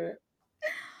this suit.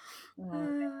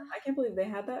 I can't believe they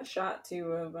had that shot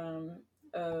too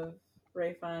of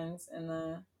Ray Fiennes in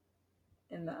the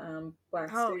black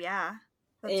suit. Oh yeah.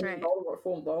 in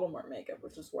full Voldemort makeup,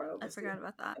 which is wild. I forgot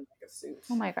about that. In, like, a suit.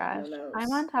 Oh my gosh.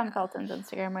 I'm on Tom Felton's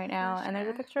Instagram right now, and there's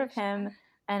a picture of him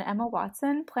and Emma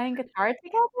Watson playing guitar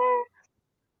together.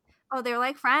 Oh, they're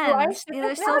like friends.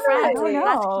 They're still friends.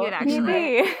 That's cute, actually.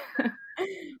 Maybe.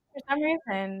 For some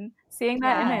reason, seeing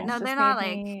that image just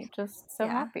made me just so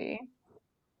happy.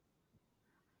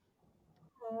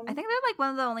 I think they're like one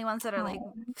of the only ones that are like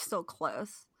still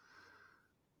close,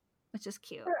 which is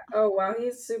cute. Oh wow,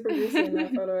 he's super juicy in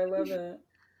that photo. I love it.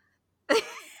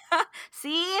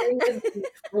 See?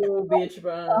 Full beach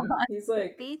bum. He's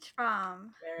like beach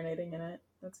bum. Marinating in it.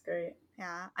 That's great.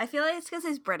 Yeah. I feel like it's because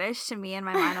he's British. To me, in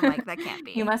my mind, I'm like, that can't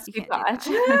be. You must be Scotch.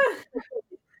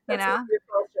 You know?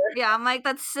 Yeah, I'm like,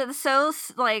 that's so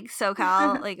like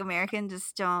SoCal, like American,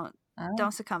 just don't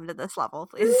succumb to this level,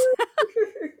 please.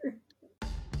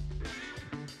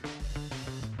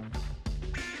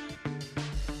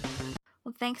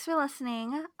 Well, thanks for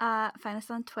listening. Find us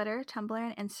on Twitter, Tumblr,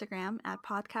 and Instagram at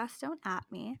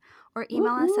podcastdon'tatme, or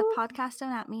email us at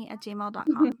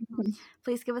podcastdon'tatme@gmail.com.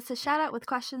 Please give us a shout out with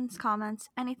questions, comments,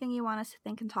 anything you want us to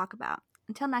think and talk about.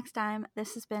 Until next time,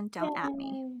 this has been Don't At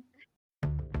Me.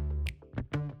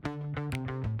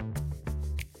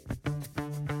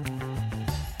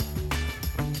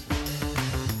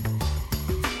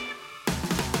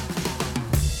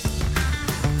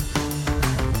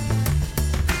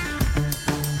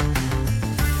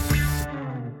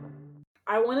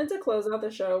 I wanted to close out the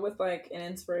show with like an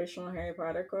inspirational Harry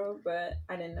Potter quote, but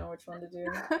I didn't know which one to do.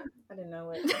 I didn't know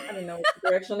which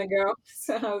direction to go.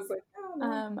 So I was like, oh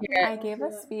no. I gave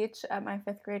a speech at my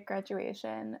 5th grade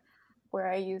graduation where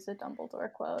I used a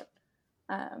Dumbledore quote.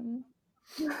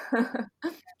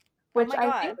 Which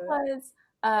I think was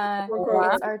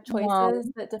it's our choices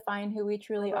that define who we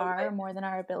truly are more than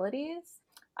our abilities.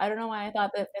 I don't know why I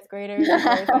thought that 5th graders would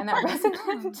really find that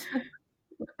resonant.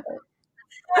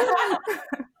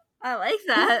 I like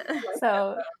that.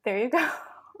 So there you go.